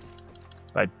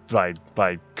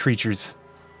creatures.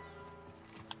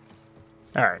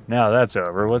 Alright, now that's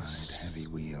over. What's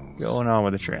going on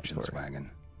with the transport?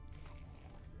 Wagon.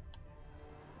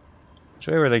 Which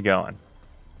way were they going?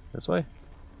 This way?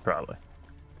 Probably.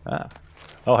 Ah.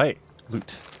 Oh, hey.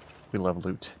 Loot. We love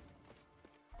loot.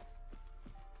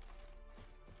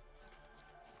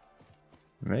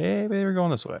 Maybe they were going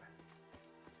this way.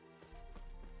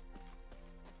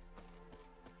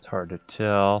 It's hard to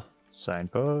tell.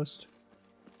 Signpost.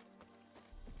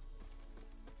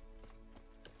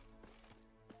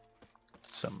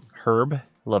 Some herb.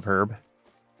 Love herb.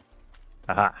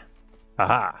 Aha.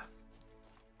 Aha.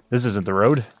 This isn't the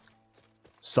road.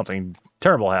 Something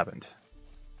terrible happened.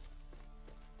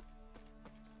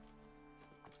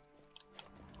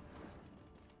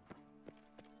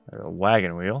 There's a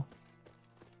wagon wheel.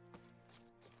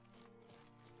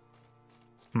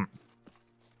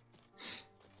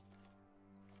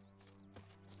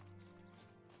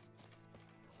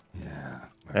 Yeah.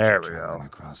 There we go.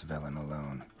 Across Velen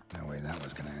alone. No way that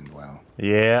was gonna end well.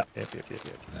 Yeah. Yep.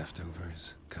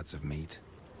 Leftovers, cuts of meat,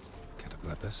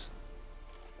 cataplepis.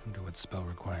 Wonder what spell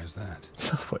requires that.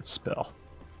 What spell?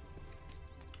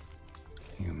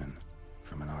 Human,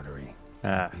 from an artery.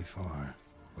 Ah. Before,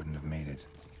 wouldn't have made it.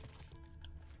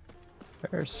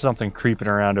 There's something creeping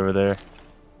around over there.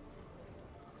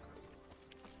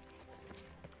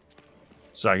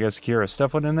 So I guess Keiras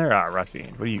stuff went in there. Ah,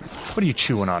 Ruffian, what are you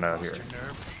chewing on out here? You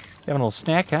having a little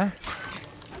snack, huh?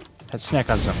 Had snack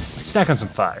on some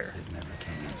fire. It never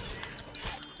came.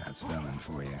 That's Velen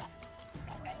for you.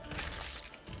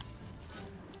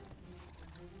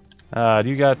 Do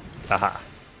you got... Aha.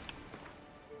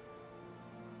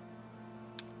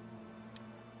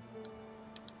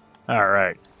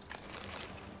 Alright.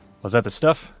 Was that the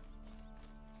stuff?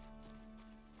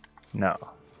 No.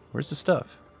 Where's the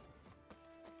stuff?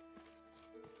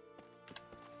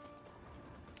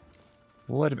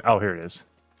 What? Oh, here it is.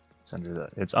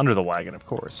 It's under the wagon, of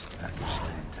course. Package still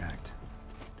intact.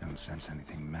 Don't sense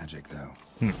anything magic, though.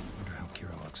 Wonder how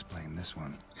Kira will explain this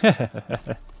one.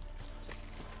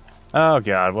 Oh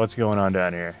god, what's going on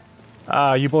down here?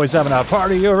 You boys having a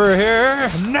party over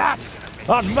here? Not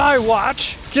on my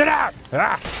watch! Get out!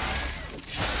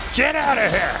 Get out of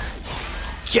here!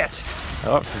 Get!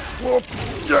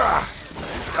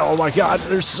 Oh my god,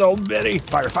 there's so many!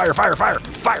 Fire!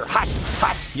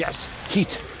 Hot! Yes!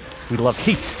 Heat! We love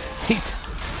heat!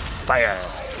 Fire!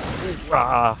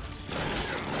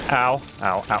 Ow!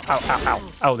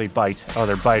 Oh, they bite. Oh,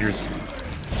 they're biters.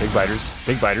 Big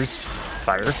biters.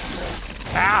 Fire!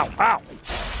 Ow!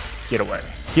 Get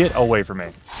away from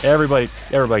me! Everybody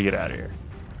get out of here!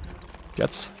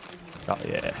 Guts? Oh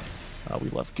yeah! Oh, we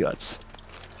love guts.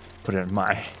 Put it in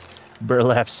my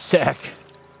burlap sack.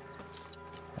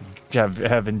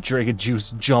 Having dragon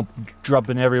juice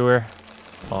dropping everywhere.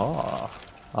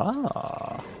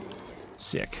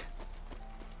 Sick.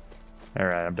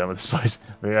 Alright, I'm done with this place.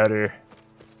 We're out of here.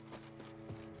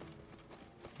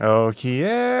 Oh,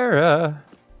 Keiras.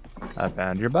 I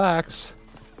found your box.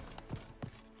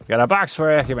 Got a box for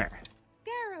you. Come here.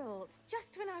 Geralt,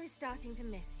 just when I was starting to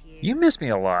miss you. You miss me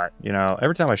a lot, you know,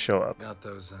 every time I show up. Got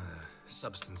those,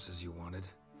 substances you wanted?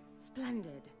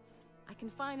 Splendid. I can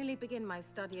finally begin my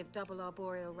study of double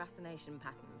arboreal racination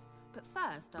patterns. But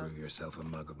first, I'll... Brew yourself a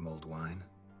mug of mulled wine.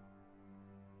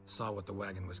 Saw what the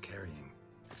wagon was carrying.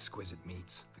 Exquisite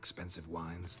meats, expensive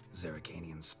wines,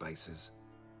 Zerrikanian spices.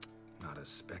 Not a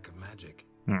speck of magic.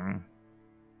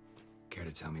 Care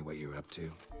to tell me what you're up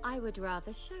to? I would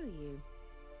rather show you,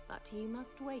 but you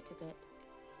must wait a bit.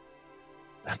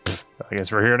 I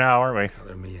guess we're here now, aren't we?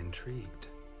 Color me intrigued.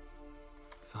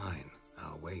 Fine,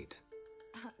 I'll wait.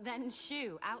 Then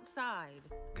shoo, outside.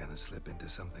 Gonna slip into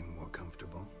something more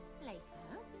comfortable? Later.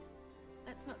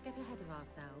 Let's not get ahead of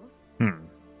ourselves.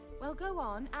 Well, go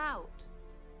on, out.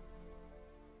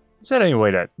 Is that any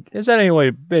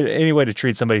way to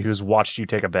treat somebody who's watched you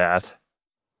take a bath?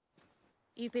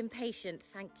 You've been patient,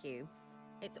 thank you.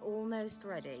 It's almost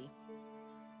ready.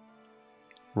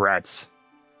 Rats.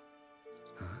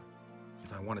 Huh?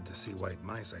 If I wanted to see white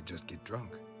mice, I'd just get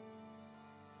drunk.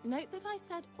 Note that I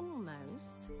said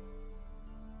almost.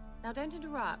 Now don't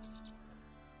interrupt.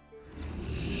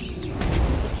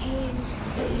 Became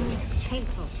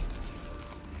painful.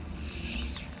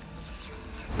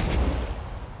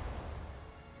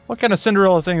 What kind of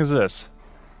Cinderella thing is this?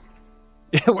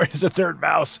 Yeah, where's the third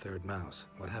mouse? Third mouse.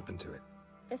 What happened to it?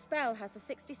 The spell has a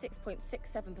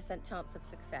 66.67% chance of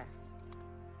success.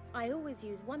 I always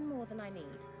use one more than I need,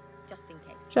 just in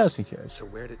case. Just in case. So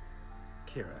where did...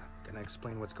 Kira, can I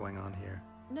explain what's going on here?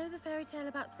 Know the fairy tale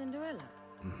about Cinderella?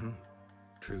 Mm-hmm.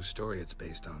 True story it's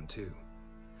based on, too.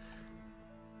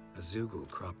 A Zoogle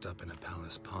cropped up in a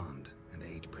palace pond and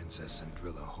ate Princess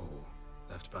Cinderella whole.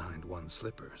 Left behind one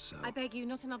slipper, so... I beg you,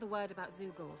 not another word about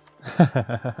Zoogles.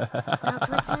 Now,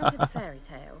 to return to the fairy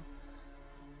tale,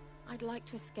 I'd like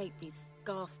to escape these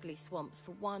ghastly swamps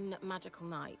for one magical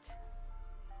night.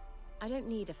 I don't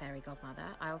need a fairy godmother.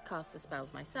 I'll cast the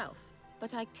spells myself.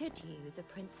 But I could use a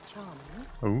Prince Charming.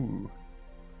 Ooh.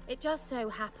 It just so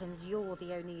happens you're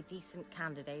the only decent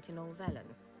candidate in all Velen.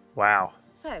 Wow.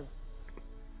 So,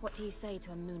 what do you say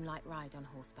to a moonlight ride on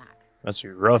horseback? Must be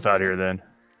rough out here then.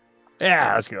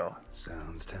 Yeah, let's go.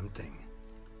 Sounds tempting.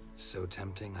 So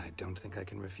tempting, I don't think I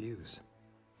can refuse.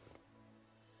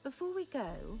 Before we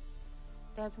go,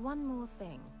 there's one more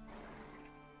thing.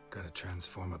 Gotta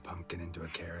transform a pumpkin into a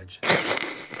carriage?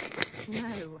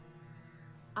 No.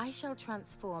 I shall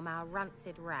transform our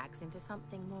rancid rags into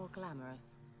something more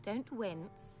glamorous. Don't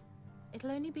wince. It'll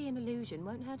only be an illusion,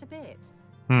 won't hurt a bit.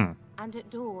 And at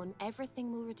dawn,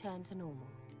 everything will return to normal.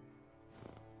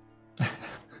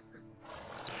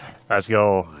 Let's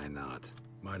go. Why not?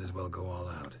 Might as well go all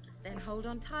out. Then hold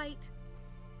on tight.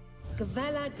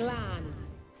 Gavella Glan.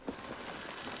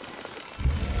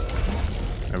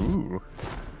 Ooh.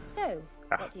 So,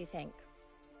 what do you think?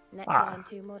 Neckline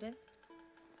too modest?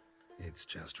 It's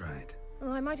just right.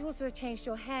 Oh, I might also have changed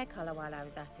your hair colour while I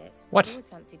was at it. What? I always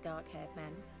fancied dark-haired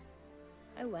men.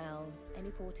 Oh well, any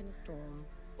port in a storm.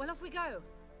 Well, off we go.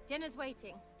 Dinner's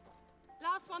waiting.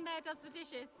 Last one there does the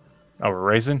dishes. Oh, we're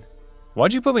racing?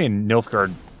 Why'd you put me in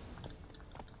Nilfgaard?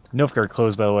 Nilfgaard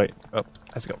closed, by the way. Oh,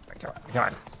 let's go. Come on, come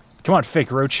on. Come on,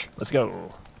 fake roach. Let's go.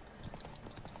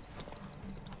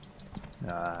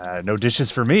 No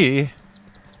dishes for me.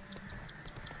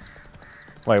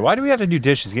 Wait, why do we have to do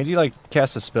dishes? Can't you, like,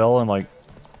 cast a spell and, like,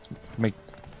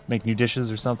 make new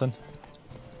dishes or something?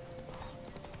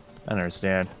 I don't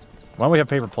understand. Why don't we have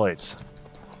paper plates?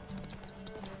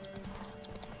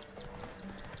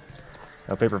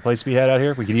 No paper plates to be had out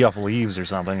here? We could eat off leaves or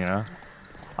something, you know?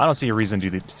 I don't see a reason to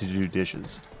do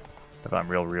dishes. If I'm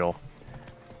real.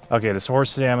 Okay, this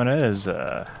horse stamina is,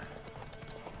 okay.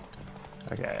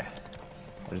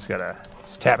 I just gotta,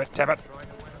 tap it.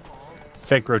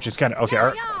 Fake roach is kinda,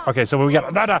 okay, okay, so we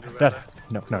got, no. As fast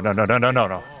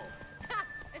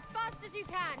as you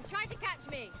can. Try to catch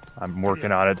me. I'm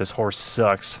working on it. This horse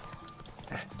sucks.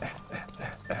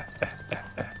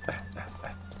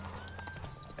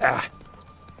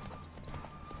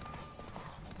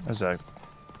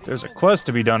 There's a quest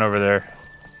to be done over there.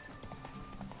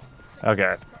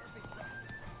 Okay.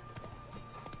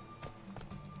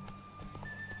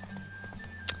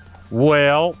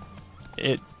 Well,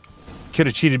 it could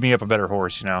have cheated me up a better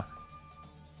horse, you know.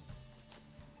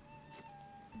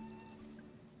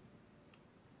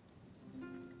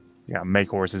 Yeah, make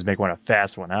horses, make one a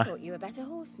fast one, huh? Thought you were a better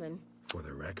horseman. For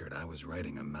the record, I was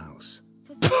riding a mouse.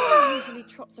 For someone who usually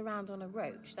trots around on a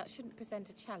roach, that shouldn't present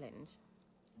a challenge.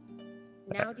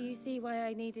 Now do you see why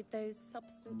I needed those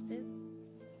substances?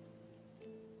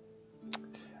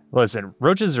 Listen,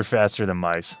 roaches are faster than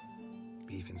mice.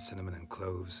 Beef and cinnamon and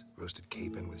cloves, roasted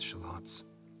capon with shallots.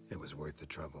 It was worth the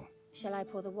trouble. Shall I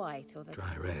pour the white or the...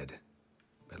 Dry red,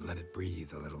 but let it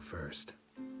breathe a little first.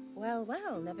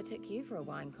 Well, never took you for a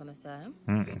wine connoisseur.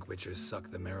 Think witchers suck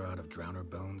the marrow out of drowner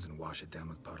bones and wash it down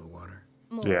with puddle water?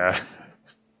 Yeah.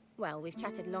 Well, we've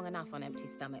chatted long enough on empty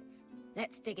stomachs.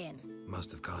 Let's dig in.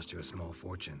 Must have cost you a small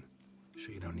fortune.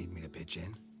 Sure you don't need me to pitch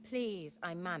in? Please,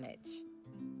 I manage.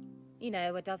 You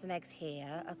know, a dozen eggs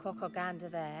here, a cock or gander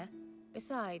there.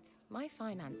 Besides, my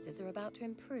finances are about to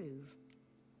improve.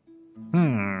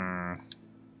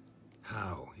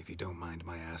 How, if you don't mind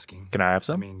my asking? Can I have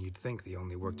some? I mean, you'd think the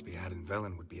only work to be had in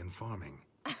Velen would be in farming.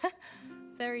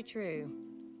 Very true.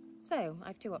 So,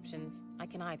 I've two options. I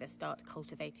can either start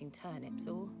cultivating turnips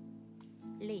or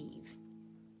leave.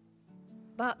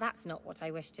 But that's not what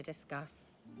I wish to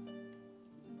discuss.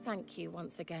 Thank you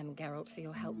once again, Geralt, for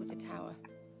your help with the tower.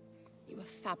 You were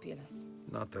fabulous.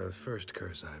 Not the first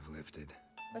curse I've lifted.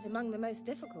 But among the most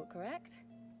difficult, correct?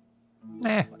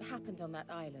 Eh. What happened on that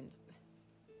island?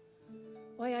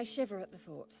 Why, I shiver at the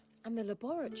thought. And the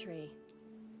laboratory.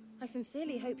 I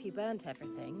sincerely hope you burnt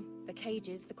everything. The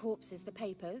cages, the corpses, the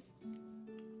papers.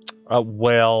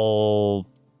 Well...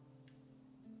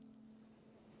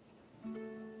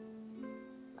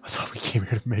 I thought we came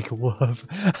here to make love.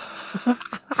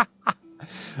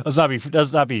 Let's not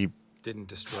be Didn't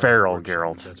destroy feral, the workshop,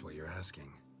 Geralt. if that's what you're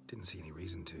asking. Didn't see any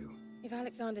reason to. If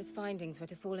Alexander's findings were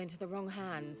to fall into the wrong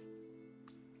hands.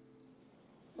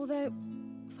 Although,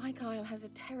 Fyke Isle has a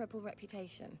terrible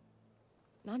reputation.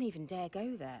 None even dare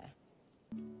go there.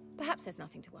 Perhaps there's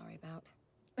nothing to worry about.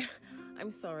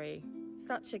 I'm sorry.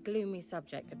 Such a gloomy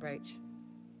subject to broach.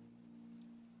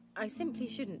 I simply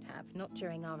shouldn't have, not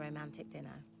during our romantic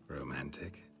dinner.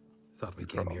 Romantic? Thought we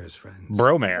came here as friends.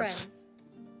 Bromance. Friends.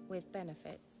 With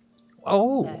benefits.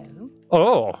 Oh. So?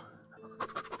 Oh.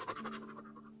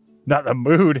 Not the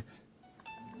mood.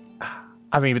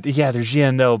 I mean, yeah, there's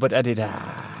Yen though, but I did.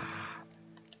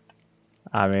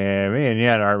 I mean, me and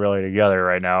Yen aren't really together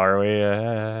right now, are we?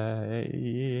 Yeah.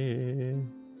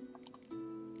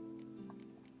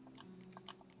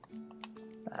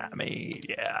 I mean,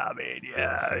 yeah,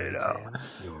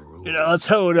 you know, let's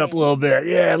hoe it up a little bit.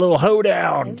 Yeah, a little hoe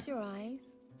down. Close your eyes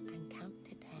and count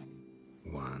to 10.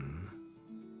 1,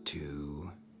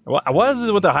 2. What is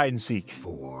it with the hide and seek?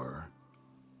 4.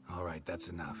 All right, that's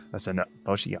enough. That's enough.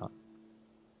 Boshiyan.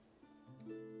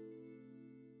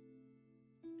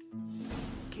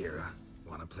 Kira,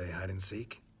 want to play hide and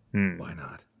seek? Why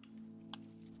not?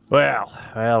 Well.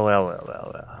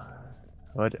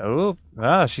 What? Oh,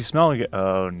 she's smelling it.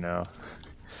 Oh no.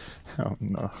 Oh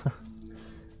no.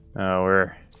 Oh,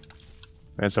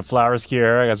 we got some flowers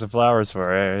here. I got some flowers for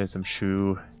her. There's some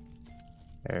shoe.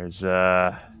 There's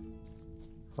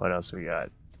what else we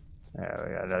got? Yeah,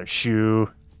 we got another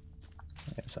shoe.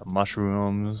 Some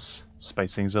mushrooms.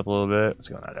 Spice things up a little bit. What's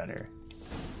going on down here?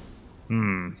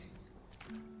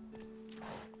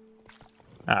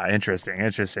 Interesting,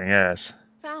 yes.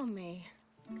 Found me.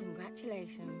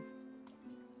 Congratulations.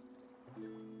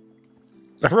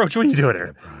 Roach, what are you doing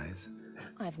here?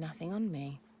 I have nothing on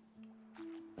me.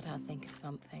 But I'll think of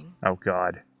something. Oh,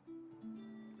 God.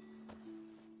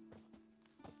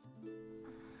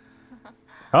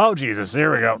 Oh, Jesus,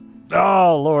 here we go.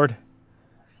 Oh, Lord.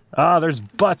 Ah, there's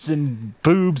butts and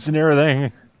boobs and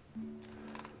everything.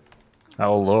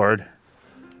 Oh, Lord.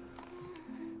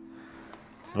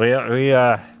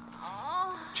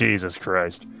 Jesus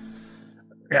Christ.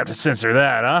 We have to censor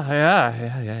that, huh?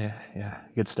 Yeah.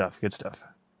 Good stuff.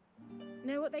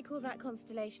 Know what they call that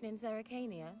constellation in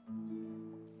Zerrikania?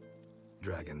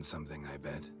 Dragon something, I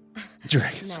bet.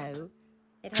 Dragons. No.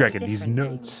 It has Dragon a these different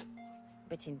notes. name.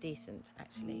 Bit indecent,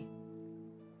 actually.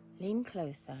 Lean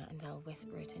closer and I'll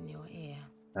whisper it in your ear.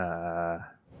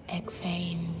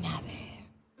 Egfain Nave.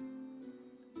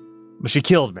 But she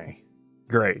killed me.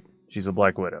 Great. She's a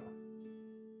Black Widow.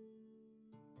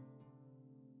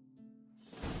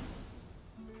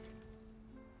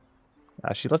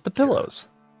 She left the pillows.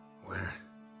 Where?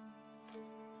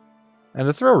 And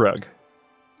the throw rug.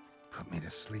 Put me to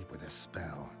sleep with a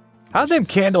spell. How'd them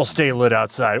candles stay lit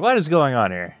outside? What is going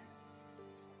on here?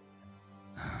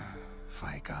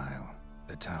 Fyke Isle.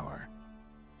 The tower.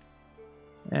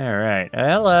 Alright.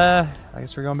 Well, I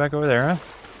guess we're going back over there, huh?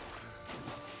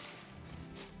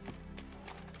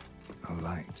 A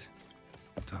light.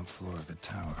 Top floor of the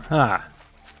tower. Ah.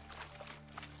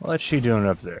 What's she doing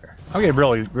up there? I'm getting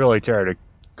really tired of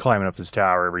climbing up this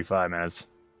tower every 5 minutes.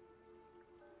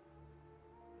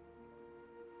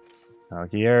 Oh,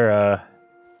 Keiras,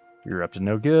 you're up to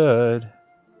no good.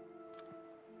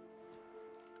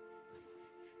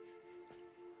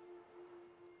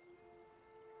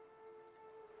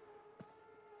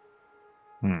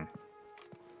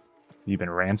 You been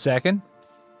ransacking?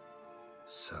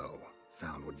 So,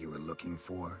 found what you were looking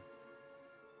for?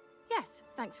 Yes,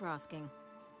 thanks for asking.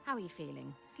 How are you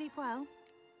feeling? Sleep well?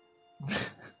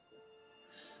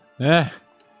 Yeah,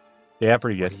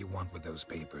 pretty good. What do you want with those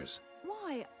papers?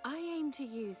 Why, I aim to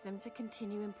use them to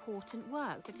continue important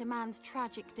work that a man's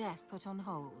tragic death put on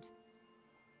hold.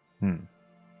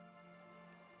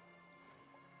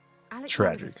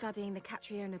 Alexander is studying the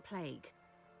Catriona plague.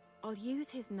 I'll use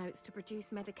his notes to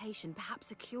produce medication, perhaps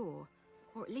a cure,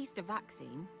 or at least a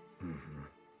vaccine.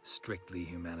 Strictly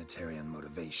humanitarian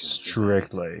motivations.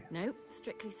 Strictly. Nope,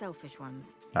 strictly selfish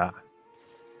ones. Ah.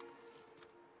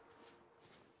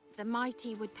 The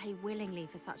mighty would pay willingly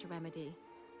for such a remedy.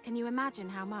 Can you imagine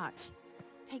how much?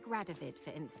 Take Radovid,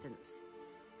 for instance.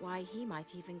 Why, he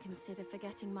might even consider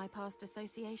forgetting my past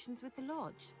associations with the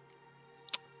Lodge.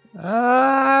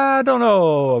 I don't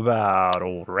know about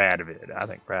old Radovid. I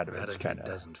think Radovid's kind of...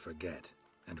 doesn't forget,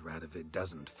 and Radovid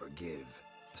doesn't forgive.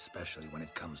 especially when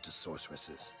it comes to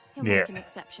sorceresses. He'll make an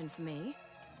exception for me.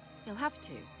 He'll have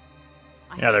to.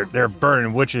 Yeah, they're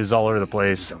burning witches all over the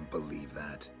place. You don't believe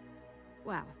that.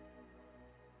 Well,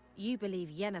 you believe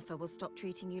Yennefer will stop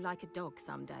treating you like a dog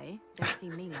someday. Don't see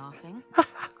me laughing.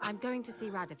 I'm going to see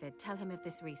Radovid. Tell him of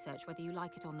this research, whether you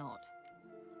like it or not.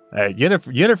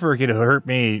 Yennefer can hurt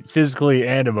me physically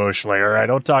and emotionally. All right,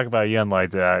 don't talk about Yen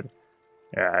like that.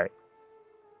 All right.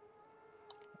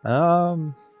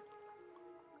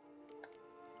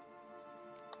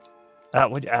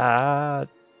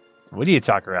 What do you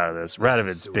talk her out of this?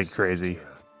 Radovid's big crazy.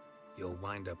 You'll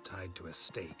wind up tied to a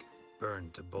stake,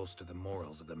 burned to bolster the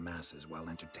morals of the masses while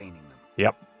entertaining them.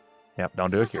 Yep.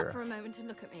 Don't do it, Kira. Shut up for a moment and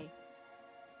look at me.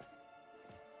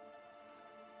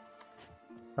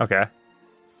 Okay.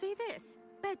 See this?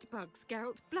 Bedbugs,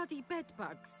 Geralt. Bloody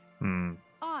bedbugs.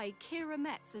 I, Kira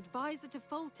Metz, advisor to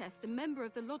Foltest, a member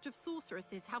of the Lodge of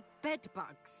Sorceresses, have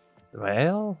bedbugs.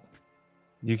 Well,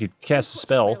 you could cast a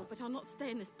spell. But I'll not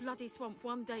stay in this bloody swamp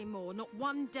one day more. Not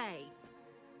one day.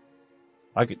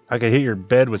 I could hit your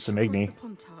bed with some Igni. The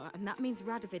Pontar, and that means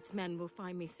Radovid's men will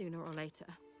find me sooner or later.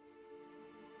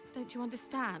 Don't you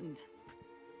understand?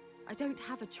 I don't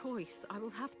have a choice. I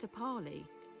will have to parley.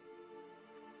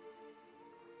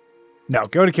 No,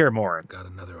 go to Kaer Morhen. Got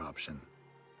another option.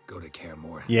 Go to Kaer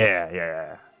Morhen.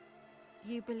 Yeah.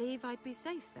 You believe I'd be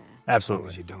safe there? Absolutely. As long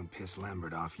as you don't piss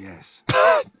Lambert off, yes.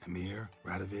 Emir,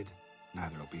 Radovid,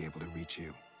 neither will be able to reach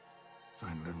you.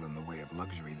 Find little in the way of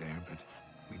luxury there, but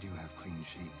we do have clean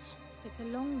sheets. It's a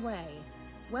long way,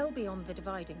 well beyond the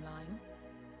dividing line.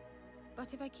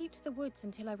 But if I keep to the woods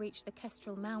until I reach the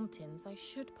Kestrel Mountains, I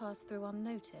should pass through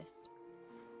unnoticed.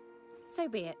 So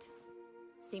be it.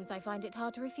 Seems I find it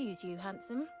hard to refuse you,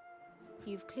 handsome.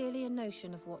 You've clearly a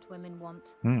notion of what women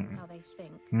want, how they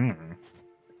think.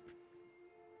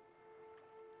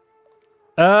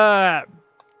 What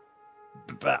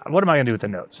am I gonna do with the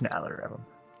notes now that I have them?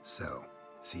 So,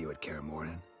 see you at Kaer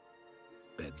Morhen.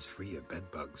 Beds free of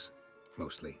bed bugs,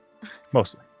 mostly.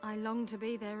 I long to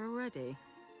be there already.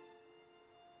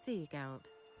 See you, Geralt.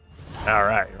 All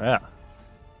right, yeah.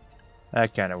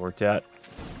 That kind of worked out.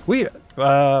 Wait,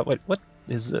 what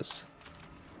is this?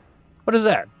 What is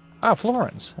that? Ah,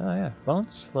 Florence. Oh, yeah.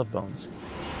 Bones? Love bones.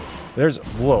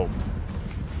 Whoa.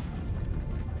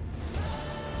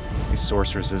 These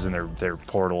sorceresses and their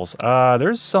portals.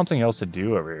 There's something else to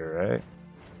do over here, right?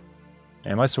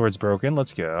 And my sword's broken.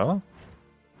 Let's go.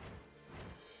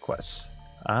 Quests.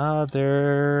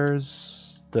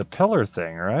 There's the pillar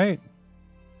thing, right?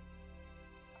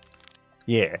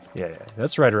 Yeah.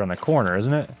 That's right around the corner,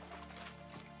 isn't it?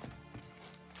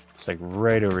 It's like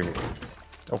right over here.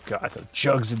 Oh god, the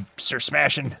jugs are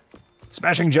smashing.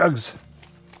 Smashing jugs.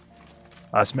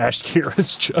 I smashed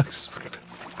Kira's jugs.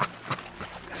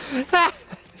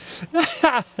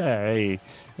 Hey,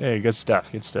 good stuff.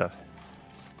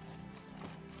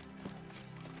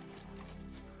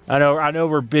 I know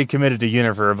we're big committed to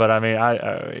Yennefer, but I mean,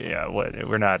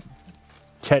 we're not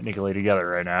technically together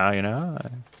right now, you know?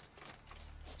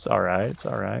 It's all right.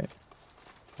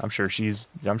 I'm sure she's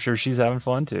having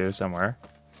fun too somewhere.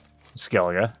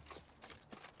 Skellige.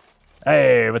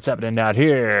 Hey, what's happening out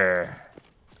here?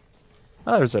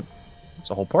 Oh, there's a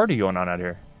whole party going on out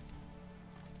here.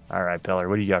 All right, Pillar,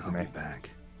 what do you got for me? Back.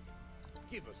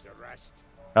 Give us a rest.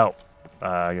 Oh,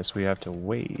 I guess we have to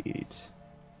wait.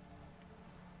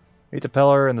 Meet the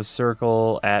Pillar in the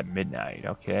circle at midnight.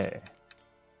 Okay.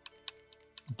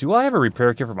 Do I have a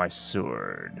repair kit for my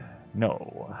sword?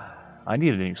 No. I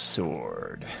need a new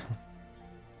sword.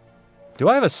 Do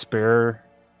I have a spare?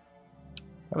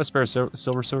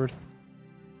 Silver sword?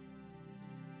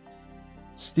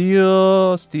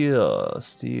 Steel.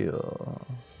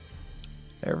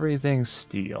 Everything's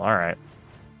steel. All right.